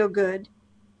to feel good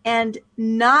and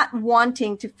not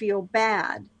wanting to feel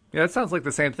bad. Yeah, it sounds like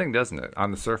the same thing, doesn't it,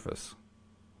 on the surface?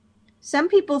 Some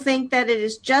people think that it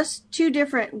is just two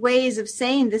different ways of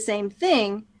saying the same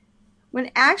thing, when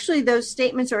actually those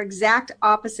statements are exact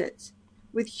opposites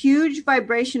with huge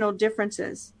vibrational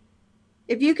differences.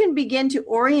 If you can begin to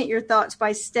orient your thoughts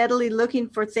by steadily looking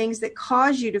for things that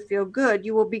cause you to feel good,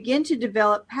 you will begin to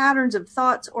develop patterns of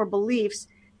thoughts or beliefs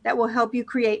that will help you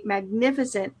create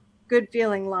magnificent,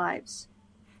 good-feeling lives.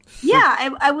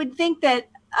 Yeah, I would think that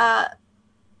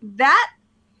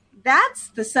that's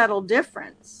the subtle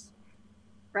difference,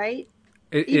 right?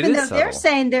 Even though they're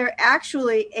saying they're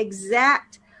actually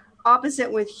exact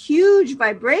opposite with huge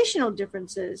vibrational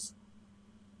differences,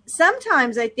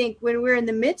 sometimes I think when we're in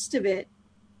the midst of it,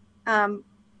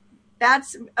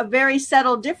 that's a very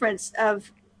subtle difference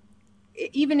of,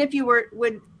 even if you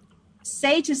would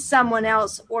say to someone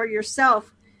else or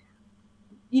yourself,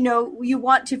 you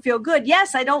want to feel good.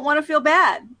 Yes, I don't want to feel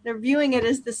bad. They're viewing it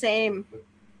as the same,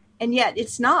 and yet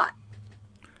it's not.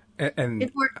 And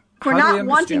If we're not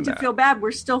wanting to feel bad,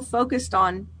 we're still focused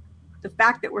on the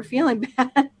fact that we're feeling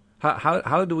bad.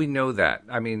 How do we know that?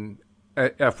 I mean,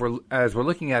 as we're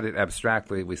looking at it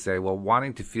abstractly, we say, well,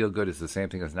 wanting to feel good is the same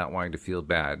thing as not wanting to feel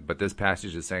bad. But this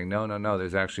passage is saying, no,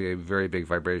 there's actually a very big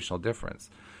vibrational difference.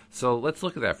 So let's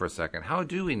look at that for a second. How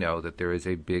do we know that there is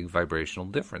a big vibrational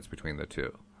difference between the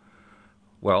two?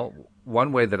 Well,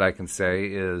 one way that I can say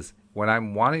is when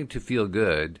I'm wanting to feel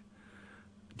good,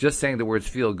 just saying the words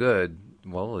feel good,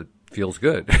 well, it feels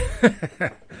good.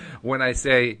 When I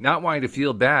say not wanting to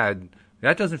feel bad,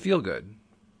 that doesn't feel good.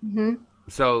 Mm-hmm.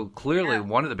 So clearly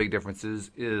one of the big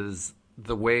differences is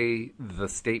the way the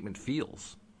statement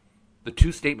feels. The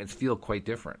two statements feel quite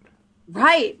different.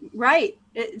 Right.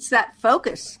 It's that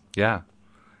focus. Yeah.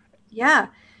 Yeah.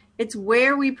 It's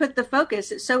where we put the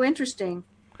focus. It's so interesting,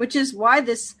 which is why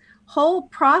this whole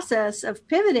process of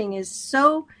pivoting is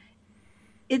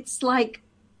it's like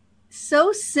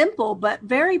so simple, but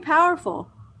very powerful.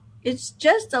 It's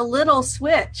just a little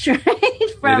switch,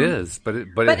 right? It is, but it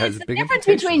has big implications. It's the difference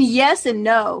between yes and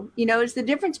no. It's the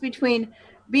difference between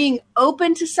being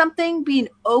open to something, being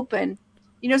open.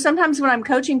 Sometimes when I'm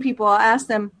coaching people, I'll ask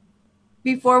them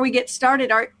before we get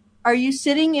started, are you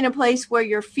sitting in a place where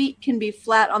your feet can be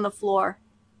flat on the floor?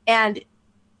 And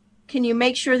can you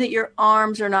make sure that your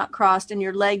arms are not crossed and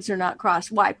your legs are not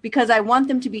crossed? Why? Because I want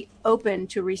them to be open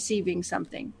to receiving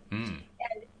something. And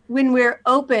when we're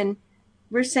open,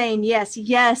 we're saying,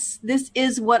 yes, this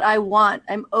is what I want.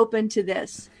 I'm open to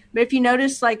this. But if you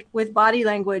notice, like with body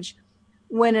language,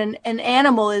 when an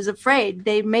animal is afraid,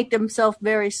 they make themselves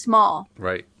very small.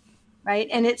 Right.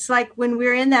 And it's like when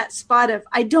we're in that spot of,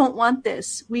 I don't want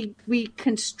this, we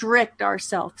constrict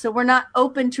ourselves. So we're not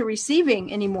open to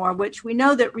receiving anymore, which we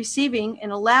know that receiving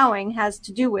and allowing has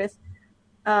to do with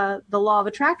the law of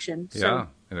attraction. Yeah,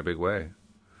 in a big way.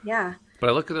 Yeah. But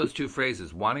I look at those two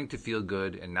phrases, wanting to feel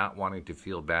good and not wanting to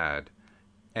feel bad.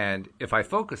 And if I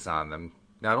focus on them,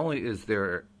 not only is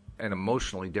there an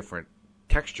emotionally different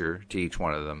texture to each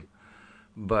one of them,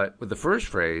 but with the first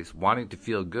phrase, wanting to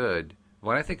feel good,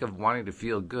 when I think of wanting to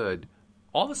feel good,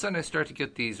 all of a sudden I start to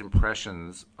get these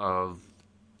impressions of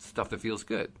stuff that feels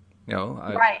good.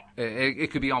 Right. It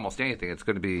could be almost anything. It's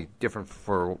going to be different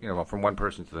from one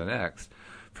person to the next.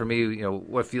 For me,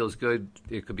 what feels good,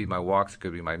 it could be my walks, it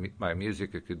could be my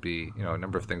music, it could be, a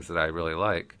number of things that I really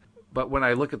like. But when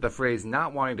I look at the phrase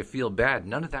not wanting to feel bad,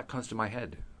 none of that comes to my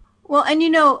head. Well, and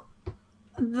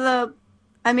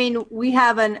we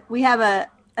have an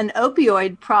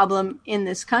opioid problem in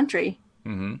this country.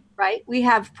 Mm-hmm. Right? We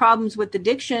have problems with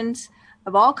addictions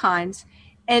of all kinds.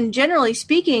 And generally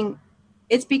speaking,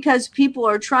 it's because people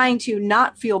are trying to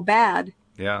not feel bad.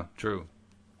 Yeah, true.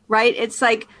 Right? It's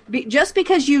like just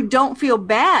because you don't feel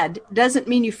bad doesn't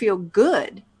mean you feel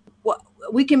good.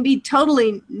 We can be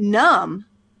totally numb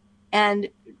and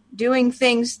doing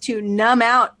things to numb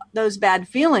out those bad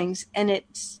feelings, and it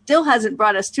still hasn't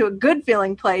brought us to a good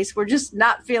feeling place. We're just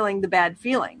not feeling the bad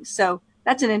feelings. So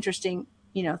that's an interesting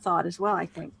thought as well, I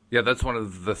think. Yeah, that's one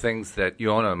of the things that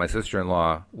Yona, my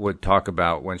sister-in-law, would talk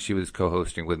about when she was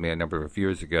co-hosting with me a number of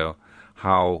years ago,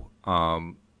 how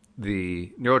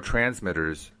the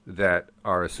neurotransmitters that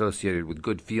are associated with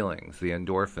good feelings, the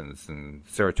endorphins and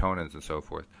serotonins and so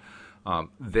forth,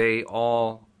 they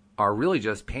all are really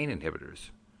just pain inhibitors.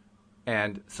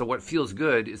 And so what feels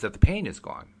good is that the pain is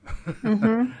gone.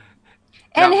 Mm-hmm.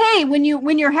 And hey, when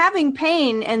you're having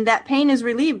pain and that pain is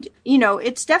relieved,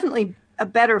 it's definitely a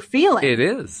better feeling. It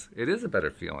is a better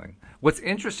feeling. What's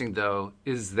interesting, though,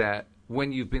 is that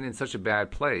when you've been in such a bad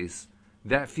place,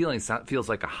 that feeling feels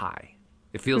like a high.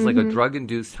 It feels like a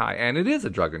drug-induced high, and it is a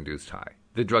drug-induced high.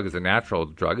 The drug is a natural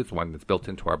drug. It's one that's built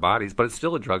into our bodies, but it's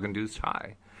still a drug-induced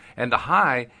high. And the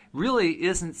high really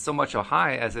isn't so much a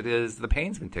high as it is the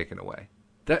pain's been taken away.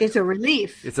 It's a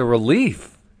relief. It's a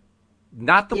relief.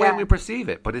 Not the way we perceive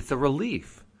it, but it's a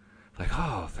relief. Like,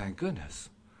 oh, thank goodness.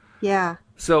 Yeah.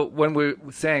 So when we're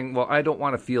saying, well, I don't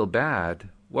want to feel bad,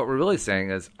 what we're really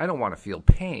saying is, I don't want to feel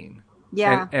pain.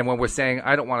 Yeah. And when we're saying,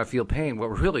 I don't want to feel pain, what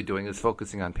we're really doing is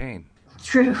focusing on pain.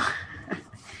 True.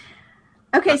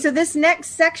 Okay, so this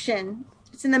next section,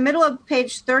 it's in the middle of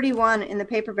page 31 in the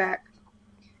paperback.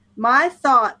 My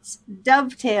thoughts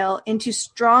dovetail into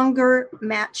stronger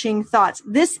matching thoughts.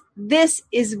 This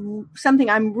is something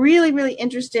I'm really, really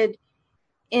interested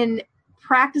in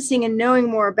practicing and knowing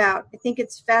more about. I think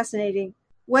it's fascinating.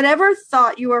 Whatever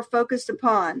thought you are focused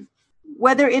upon,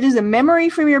 whether it is a memory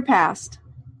from your past,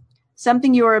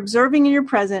 something you are observing in your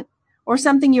present, or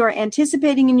something you are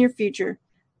anticipating in your future,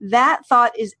 that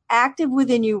thought is active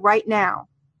within you right now,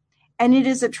 and it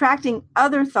is attracting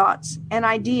other thoughts and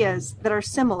ideas that are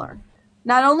similar.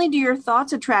 Not only do your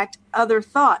thoughts attract other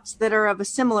thoughts that are of a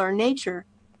similar nature,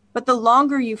 but the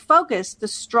longer you focus, the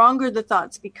stronger the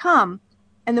thoughts become,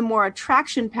 and the more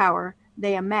attraction power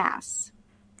they amass.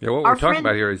 Yeah, what we're talking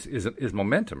about here is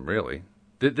momentum, really.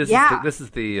 This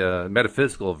is the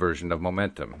metaphysical version of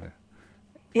momentum.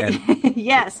 And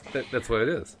yes. That's what it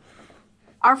is.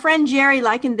 Our friend Jerry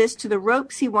likened this to the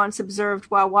ropes he once observed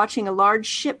while watching a large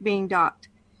ship being docked.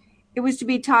 It was to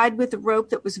be tied with a rope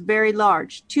that was very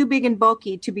large, too big and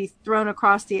bulky to be thrown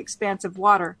across the expanse of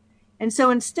water. And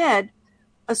so instead,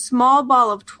 a small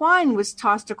ball of twine was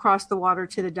tossed across the water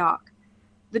to the dock.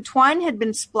 The twine had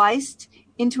been spliced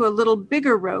into a little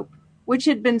bigger rope, which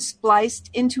had been spliced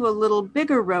into a little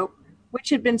bigger rope, which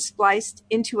had been spliced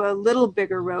into a little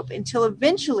bigger rope, until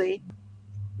eventually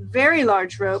a very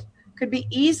large rope could be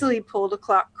easily pulled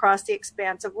across the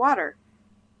expanse of water,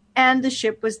 and the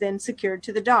ship was then secured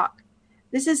to the dock.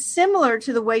 This is similar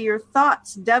to the way your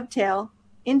thoughts dovetail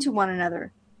into one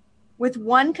another, with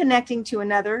one connecting to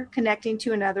another,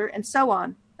 and so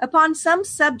on. Upon some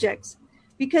subjects,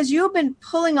 because you have been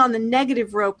pulling on the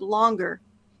negative rope longer,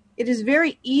 it is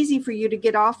very easy for you to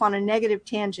get off on a negative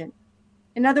tangent.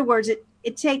 In other words,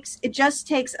 it just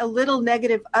takes a little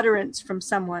negative utterance from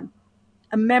someone,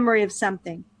 a memory of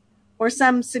something, or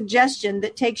some suggestion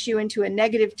that takes you into a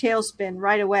negative tailspin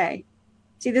right away.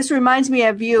 See, this reminds me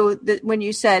of you that when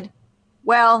you said,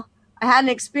 well, I had an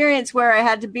experience where I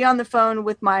had to be on the phone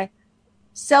with my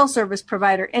cell service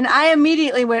provider, and I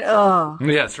immediately went, oh.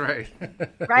 Yes, right.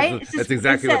 Right? That's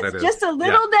exactly what that is. Just a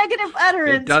little negative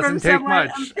utterance. It doesn't take someone.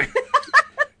 much.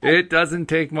 It doesn't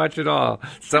take much at all.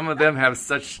 Some of them have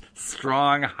such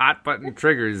strong hot button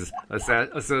triggers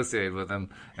associated with them,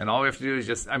 and all we have to do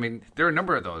is there are a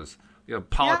number of those.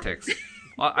 Politics. Yeah.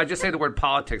 Well, I just say the word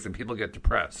politics and people get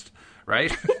depressed,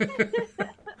 right?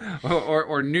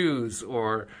 or news,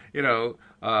 or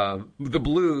the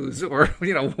blues, or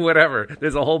whatever.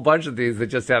 There's a whole bunch of these that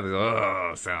just have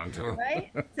this sound to them.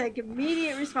 Right? It's like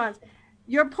immediate response.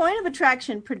 Your point of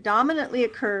attraction predominantly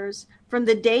occurs from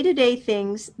the day-to-day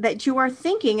things that you are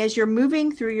thinking as you're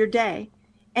moving through your day,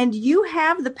 and you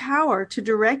have the power to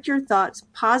direct your thoughts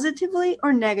positively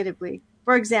or negatively.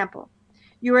 For example,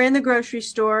 you are in the grocery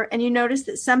store and you notice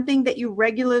that something that you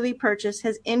regularly purchase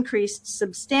has increased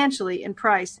substantially in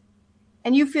price,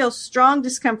 and you feel strong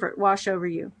discomfort wash over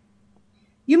you.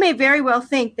 You may very well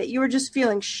think that you are just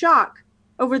feeling shock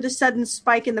over the sudden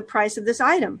spike in the price of this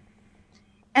item,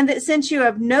 and that since you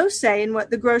have no say in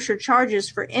what the grocer charges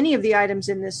for any of the items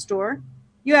in this store,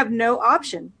 you have no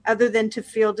option other than to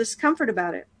feel discomfort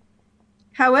about it.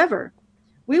 However,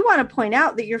 we want to point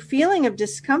out that your feeling of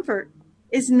discomfort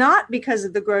is not because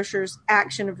of the grocer's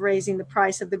action of raising the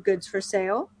price of the goods for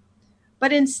sale,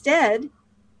 but instead,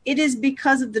 it is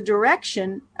because of the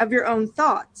direction of your own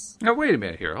thoughts. Now, wait a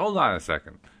minute here. Hold on a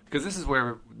second. Because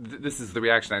this is the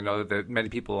reaction I know that many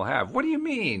people will have. What do you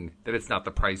mean that it's not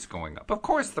the price going up? Of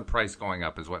course the price going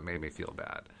up is what made me feel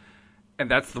bad.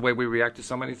 And that's the way we react to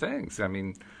so many things. I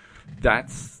mean,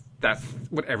 that's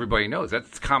what everybody knows.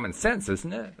 That's common sense,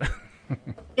 isn't it?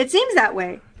 It seems that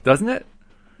way. Doesn't it?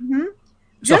 Mm-hmm.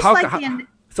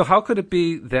 So how could it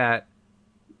be that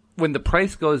when the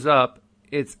price goes up,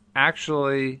 it's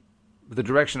actually the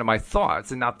direction of my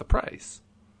thoughts and not the price?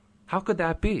 How could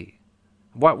that be?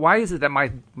 Why is it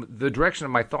that the direction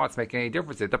of my thoughts make any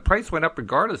difference? The price went up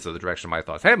regardless of the direction of my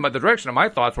thoughts. Hey, the direction of my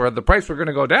thoughts were the price were going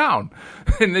to go down,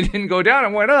 and they didn't go down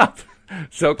and went up.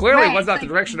 So clearly it was not the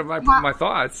direction of my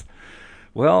thoughts.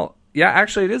 Well, yeah,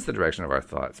 actually it is the direction of our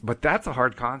thoughts, but that's a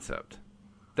hard concept.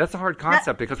 That's a hard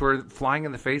concept because we're flying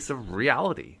in the face of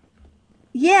reality.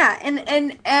 Yeah,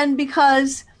 and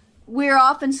because we're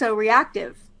often so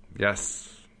reactive.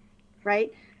 Yes.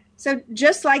 Right? So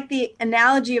just like the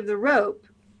analogy of the rope,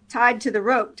 tied to the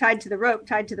rope, tied to the rope,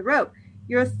 tied to the rope,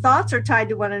 your thoughts are tied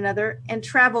to one another and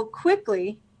travel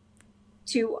quickly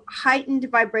to heightened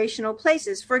vibrational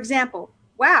places. For example,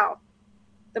 wow,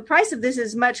 the price of this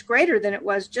is much greater than it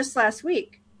was just last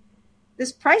week.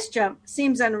 This price jump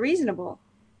seems unreasonable.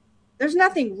 There's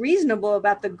nothing reasonable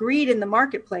about the greed in the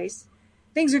marketplace.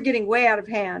 Things are getting way out of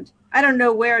hand. I don't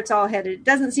know where it's all headed. It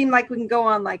doesn't seem like we can go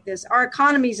on like this. Our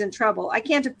economy's in trouble. I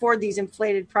can't afford these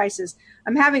inflated prices.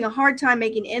 I'm having a hard time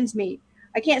making ends meet.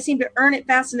 I can't seem to earn it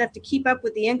fast enough to keep up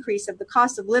with the increase of the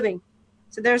cost of living.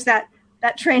 So there's that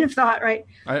train of thought, right?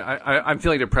 I'm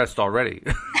feeling depressed already.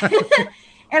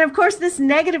 And of course, this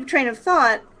negative train of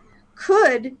thought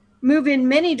could move in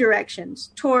many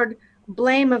directions toward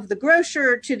blame of the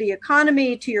grocer, to the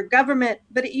economy, to your government,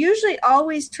 but it usually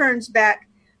always turns back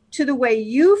to the way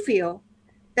you feel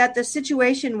that the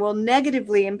situation will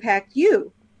negatively impact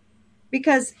you,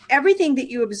 because everything that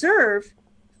you observe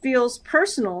feels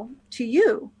personal to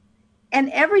you. And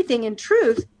everything in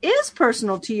truth is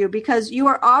personal to you because you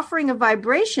are offering a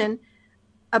vibration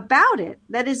about it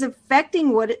that is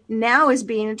affecting what now is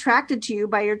being attracted to you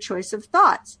by your choice of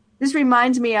thoughts. This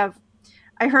reminds me of,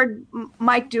 I heard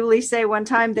Mike Dooley say one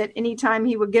time that anytime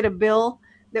he would get a bill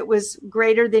that was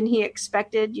greater than he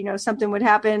expected, something would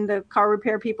happen, the car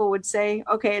repair people would say,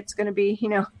 okay, it's going to be,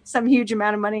 some huge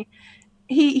amount of money.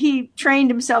 He trained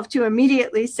himself to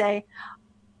immediately say,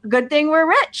 good thing we're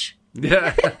rich.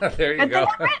 Yeah, there you go.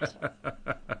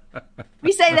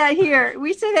 We say that here.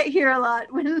 We say that here a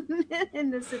lot when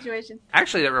in this situation.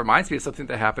 Actually, that reminds me of something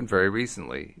that happened very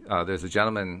recently. There's a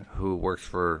gentleman who works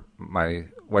for my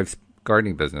wife's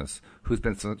gardening business who's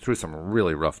been through some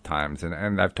really rough times,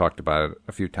 and I've talked about it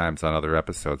a few times on other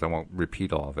episodes. I won't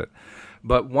repeat all of it.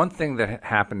 But one thing that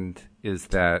happened is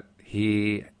that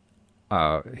he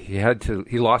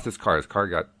lost his car. His car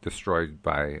got destroyed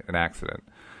by an accident.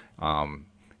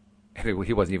 He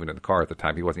wasn't even in the car at the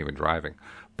time. He wasn't even driving.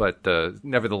 But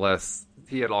nevertheless,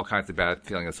 he had all kinds of bad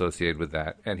feeling associated with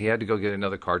that. And he had to go get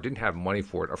another car. Didn't have money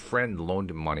for it. A friend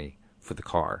loaned him money for the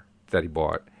car that he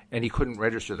bought. And he couldn't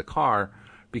register the car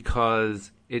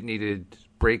because it needed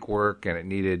brake work and it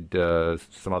needed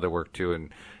some other work too.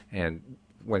 And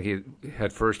when he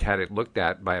had first had it looked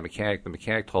at by a mechanic, the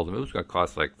mechanic told him it was going to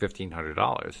cost like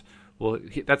 $1,500. Well,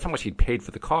 that's how much he'd paid for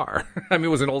the car. I mean, it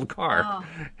was an old car. Oh.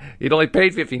 He'd only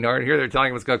paid $1,500. Here they're telling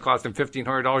him it's going to cost him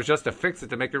 $1,500 just to fix it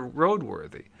to make it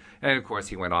roadworthy. And, of course,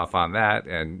 he went off on that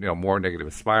and, more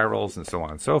negative spirals and so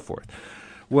on and so forth.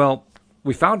 Well,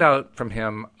 we found out from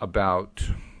him about,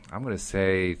 I'm going to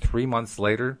say 3 months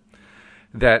later,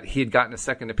 that he had gotten a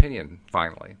second opinion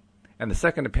finally. And the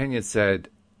second opinion said,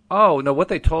 oh, no, what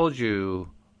they told you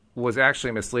was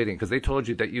actually misleading because they told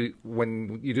you that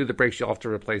when you do the brakes, you'll have to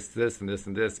replace this and this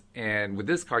and this. And with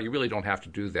this car, you really don't have to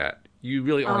do that. You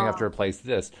really only have to replace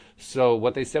this. So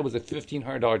what they said was a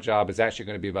 $1,500 job is actually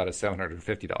going to be about a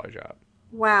 $750 job.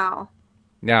 Wow.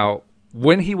 Now,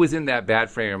 when he was in that bad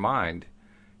frame of mind,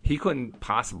 he couldn't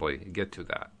possibly get to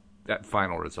that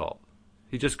final result.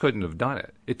 He just couldn't have done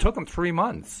it. It took him 3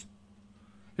 months.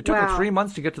 It took him 3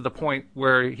 months to get to the point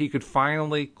where he could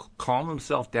finally calm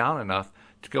himself down enough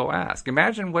to go ask.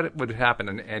 Imagine what would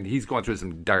happen, and he's going through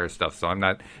some dire stuff, so I'm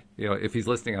not, if he's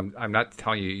listening, I'm not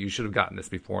telling you should have gotten this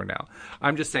before now.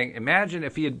 I'm just saying, imagine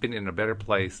if he had been in a better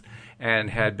place and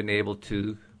had been able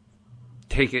to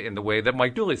take it in the way that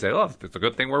Mike Dooley said, oh, it's a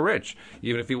good thing we're rich,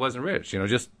 even if he wasn't rich,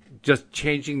 just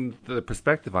changing the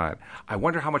perspective on it. I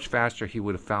wonder how much faster he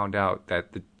would have found out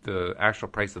that the actual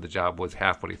price of the job was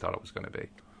half what he thought it was going to be.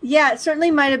 Yeah, it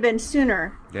certainly might have been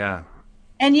sooner. Yeah.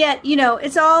 And yet,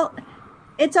 it's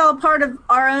all part of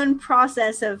our own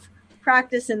process of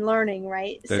practice and learning,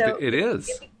 right? So it is.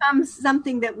 It becomes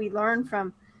something that we learn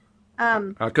from.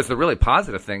 Because the really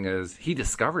positive thing is he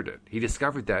discovered it. He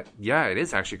discovered that, it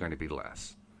is actually going to be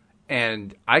less.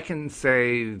 And I can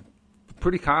say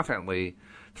pretty confidently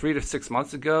 3 to 6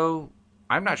 months ago,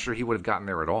 I'm not sure he would have gotten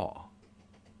there at all.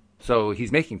 So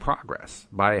he's making progress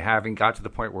by having got to the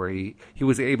point where he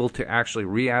was able to actually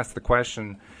re-ask the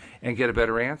question and get a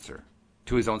better answer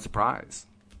to his own surprise.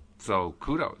 So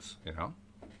kudos,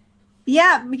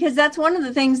 Yeah, because that's one of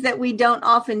the things that we don't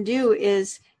often do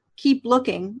is keep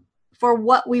looking for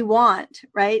what we want,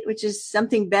 right? Which is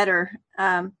something better.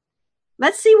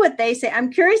 Let's see what they say.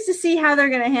 I'm curious to see how they're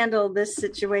going to handle this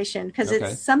situation because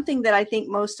It's something that I think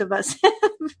most of us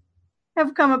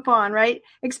have come upon, right?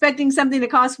 Expecting something to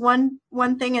cost one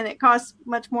thing and it costs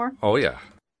much more. Oh, yeah.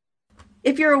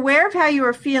 If you're aware of how you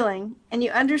are feeling and you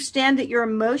understand that your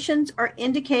emotions are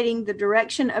indicating the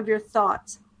direction of your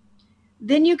thoughts,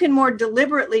 then you can more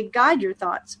deliberately guide your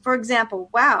thoughts. For example,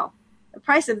 wow, the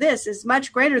price of this is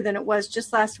much greater than it was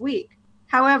just last week.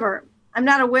 However, I'm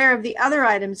not aware of the other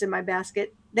items in my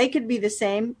basket. They could be the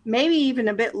same, maybe even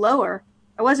a bit lower.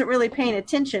 I wasn't really paying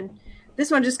attention. This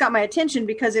one just got my attention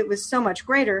because it was so much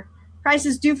greater.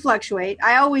 Prices do fluctuate.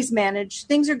 I always manage.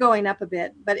 Things are going up a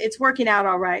bit, but it's working out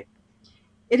all right.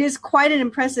 It is quite an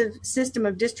impressive system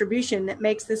of distribution that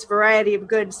makes this variety of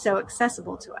goods so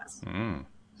accessible to us. Mm.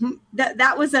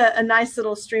 That was a nice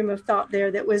little stream of thought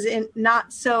there that was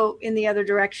not so in the other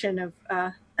direction of...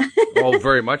 Well,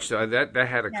 very much so. That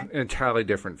had an entirely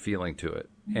different feeling to it.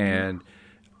 Mm-hmm. And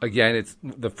again, it's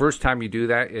the first time you do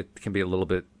that, it can be a little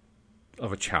bit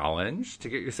of a challenge to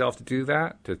get yourself to do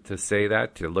that, to say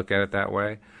that, to look at it that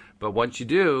way. But once you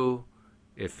do,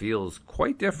 it feels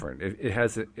quite different. It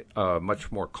has a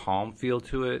much more calm feel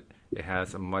to it. It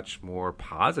has a much more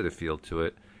positive feel to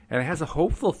it. And it has a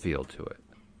hopeful feel to it.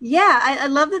 Yeah, I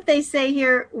love that they say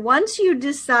here, once you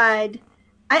decide,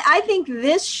 I think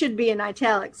this should be in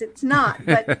italics. It's not.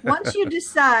 But once you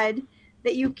decide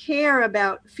that you care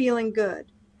about feeling good,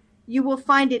 you will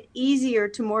find it easier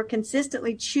to more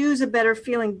consistently choose a better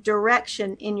feeling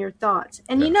direction in your thoughts.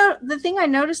 And, the thing I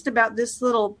noticed about this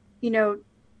little,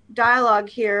 dialogue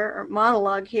here or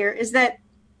monologue here is that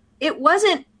it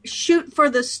wasn't shoot for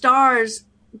the stars,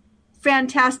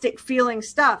 fantastic feeling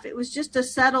stuff. It was just a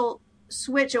subtle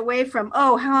switch away from,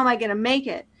 how am I going to make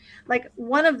it? Like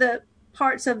one of the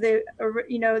parts of the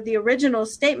original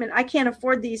statement, I can't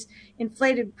afford these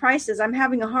inflated prices. I'm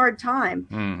having a hard time.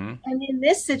 Mm-hmm. And in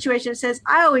this situation, it says,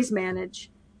 I always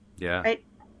manage. Yeah. Right?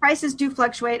 Prices do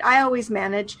fluctuate. I always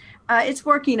manage. It's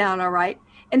working out all right.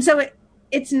 And so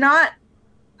it's not,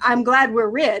 I'm glad we're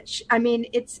rich. I mean,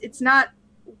 it's not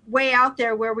way out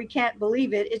there where we can't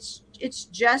believe it. It's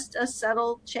just a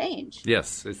subtle change.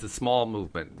 Yes, it's a small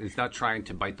movement. It's not trying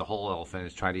to bite the whole elephant.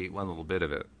 It's trying to eat one little bit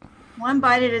of it. One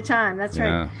bite at a time. That's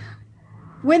right.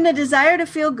 When the desire to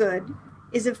feel good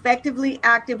is effectively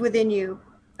active within you,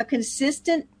 a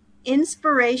consistent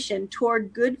inspiration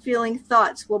toward good feeling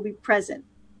thoughts will be present.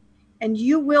 And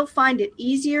you will find it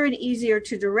easier and easier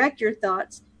to direct your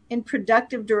thoughts in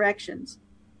productive directions.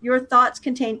 Your thoughts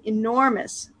contain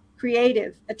enormous,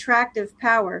 creative, attractive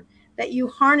power that you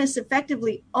harness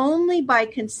effectively only by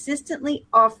consistently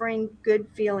offering good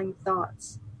feeling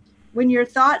thoughts. When your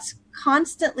thoughts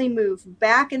constantly move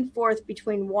back and forth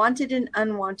between wanted and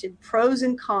unwanted, pros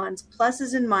and cons,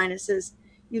 pluses and minuses,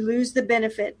 you lose the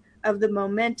benefit of the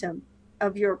momentum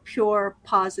of your pure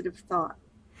positive thought.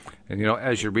 And,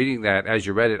 as you're reading that, as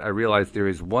you read it, I realized there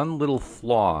is one little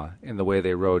flaw in the way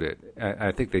they wrote it.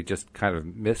 I think they just kind of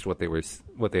missed what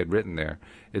they had written there.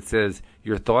 It says,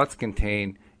 your thoughts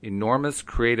contain enormous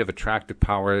creative attractive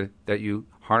power that you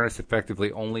harness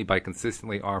effectively only by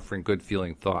consistently offering good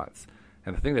feeling thoughts.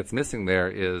 And the thing that's missing there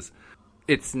is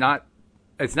it's not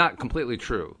completely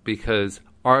true, because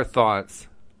our thoughts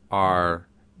are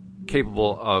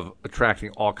capable of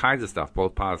attracting all kinds of stuff,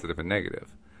 both positive and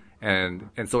negative. And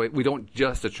so we don't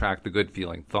just attract the good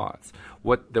feeling thoughts.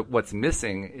 What's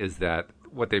missing is that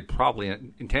what they probably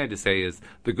intended to say is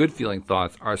the good feeling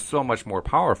thoughts are so much more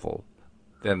powerful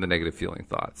than the negative feeling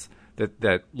thoughts.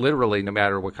 That literally, no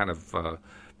matter what kind of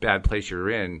bad place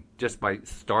you're in, just by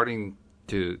starting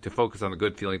to focus on the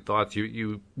good feeling thoughts,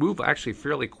 you move actually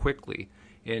fairly quickly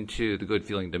into the good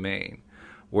feeling domain.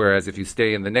 Whereas if you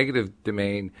stay in the negative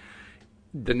domain,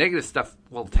 the negative stuff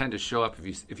will tend to show up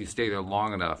if you stay there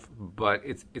long enough, but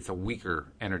it's a weaker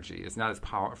energy. It's not as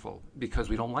powerful because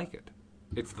we don't like it.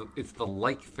 It's the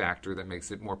like factor that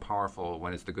makes it more powerful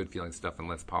when it's the good feeling stuff, and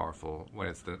less powerful when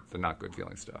it's the not good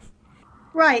feeling stuff.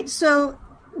 Right. So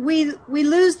we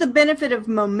lose the benefit of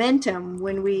momentum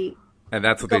when we. And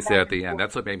that's what they say at the end.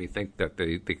 That's what made me think that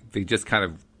they just kind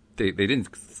of they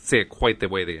didn't say it quite the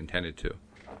way they intended to.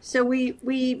 So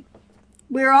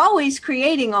we're always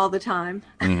creating all the time.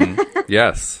 Mm-hmm.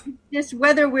 Yes. Just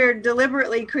whether we're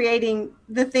deliberately creating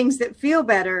the things that feel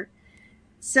better.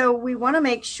 So we want to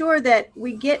make sure that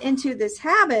we get into this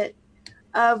habit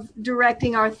of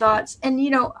directing our thoughts. And,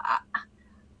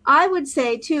 I would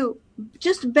say, too,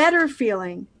 just better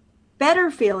feeling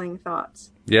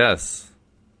thoughts. Yes.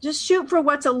 Just shoot for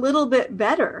what's a little bit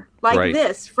better, like right.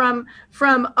 This, from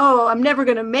I'm never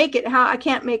going to make it, how I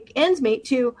can't make ends meet,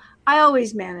 to I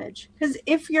always manage. Because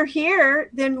if you're here,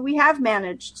 then we have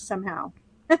managed somehow.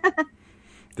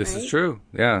 This right? is true,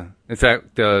 yeah. In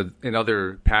fact, in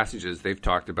other passages, they've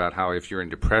talked about how if you're in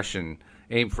depression,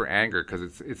 aim for anger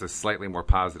because it's a slightly more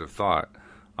positive thought.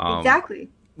 Exactly.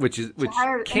 Which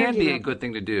can be a good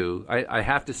thing to do. I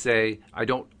have to say, I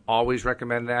don't always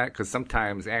recommend that because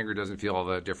sometimes anger doesn't feel all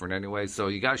that different anyway. So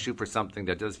you got to shoot for something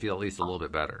that does feel at least a little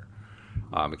bit better.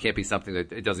 It can't be something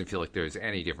that it doesn't feel like there's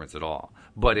any difference at all.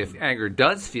 But if anger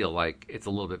does feel like it's a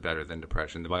little bit better than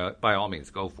depression, by all means,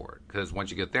 go for it. Because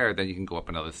once you get there, then you can go up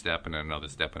another step and another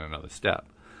step and another step.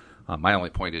 My only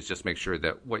point is just make sure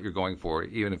that what you're going for,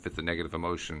 even if it's a negative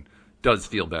emotion, does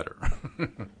feel better.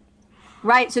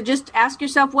 Right. So just ask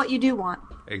yourself what you do want.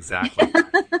 Exactly.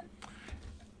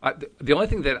 The only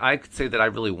thing that I could say that I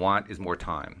really want is more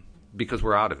time, because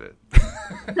we're out of it.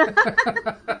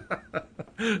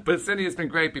 But Cindy, it's been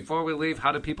great. Before we leave,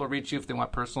 how do people reach you if they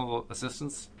want personal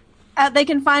assistance? They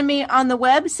can find me on the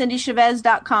web,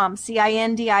 cindychavez.com,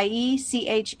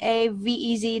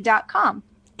 CINDIECHAVEZ.com.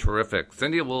 Terrific.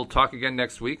 Cindy, we'll talk again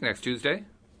next Tuesday.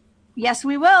 Yes,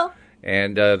 we will.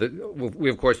 And we,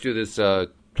 of course, do this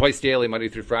twice daily, Monday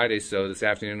through Friday. So this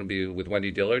afternoon will be with Wendy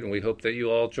Dillard, and we hope that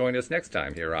you all join us next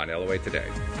time here on LOA Today.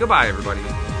 Goodbye, everybody.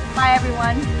 Bye,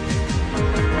 everyone.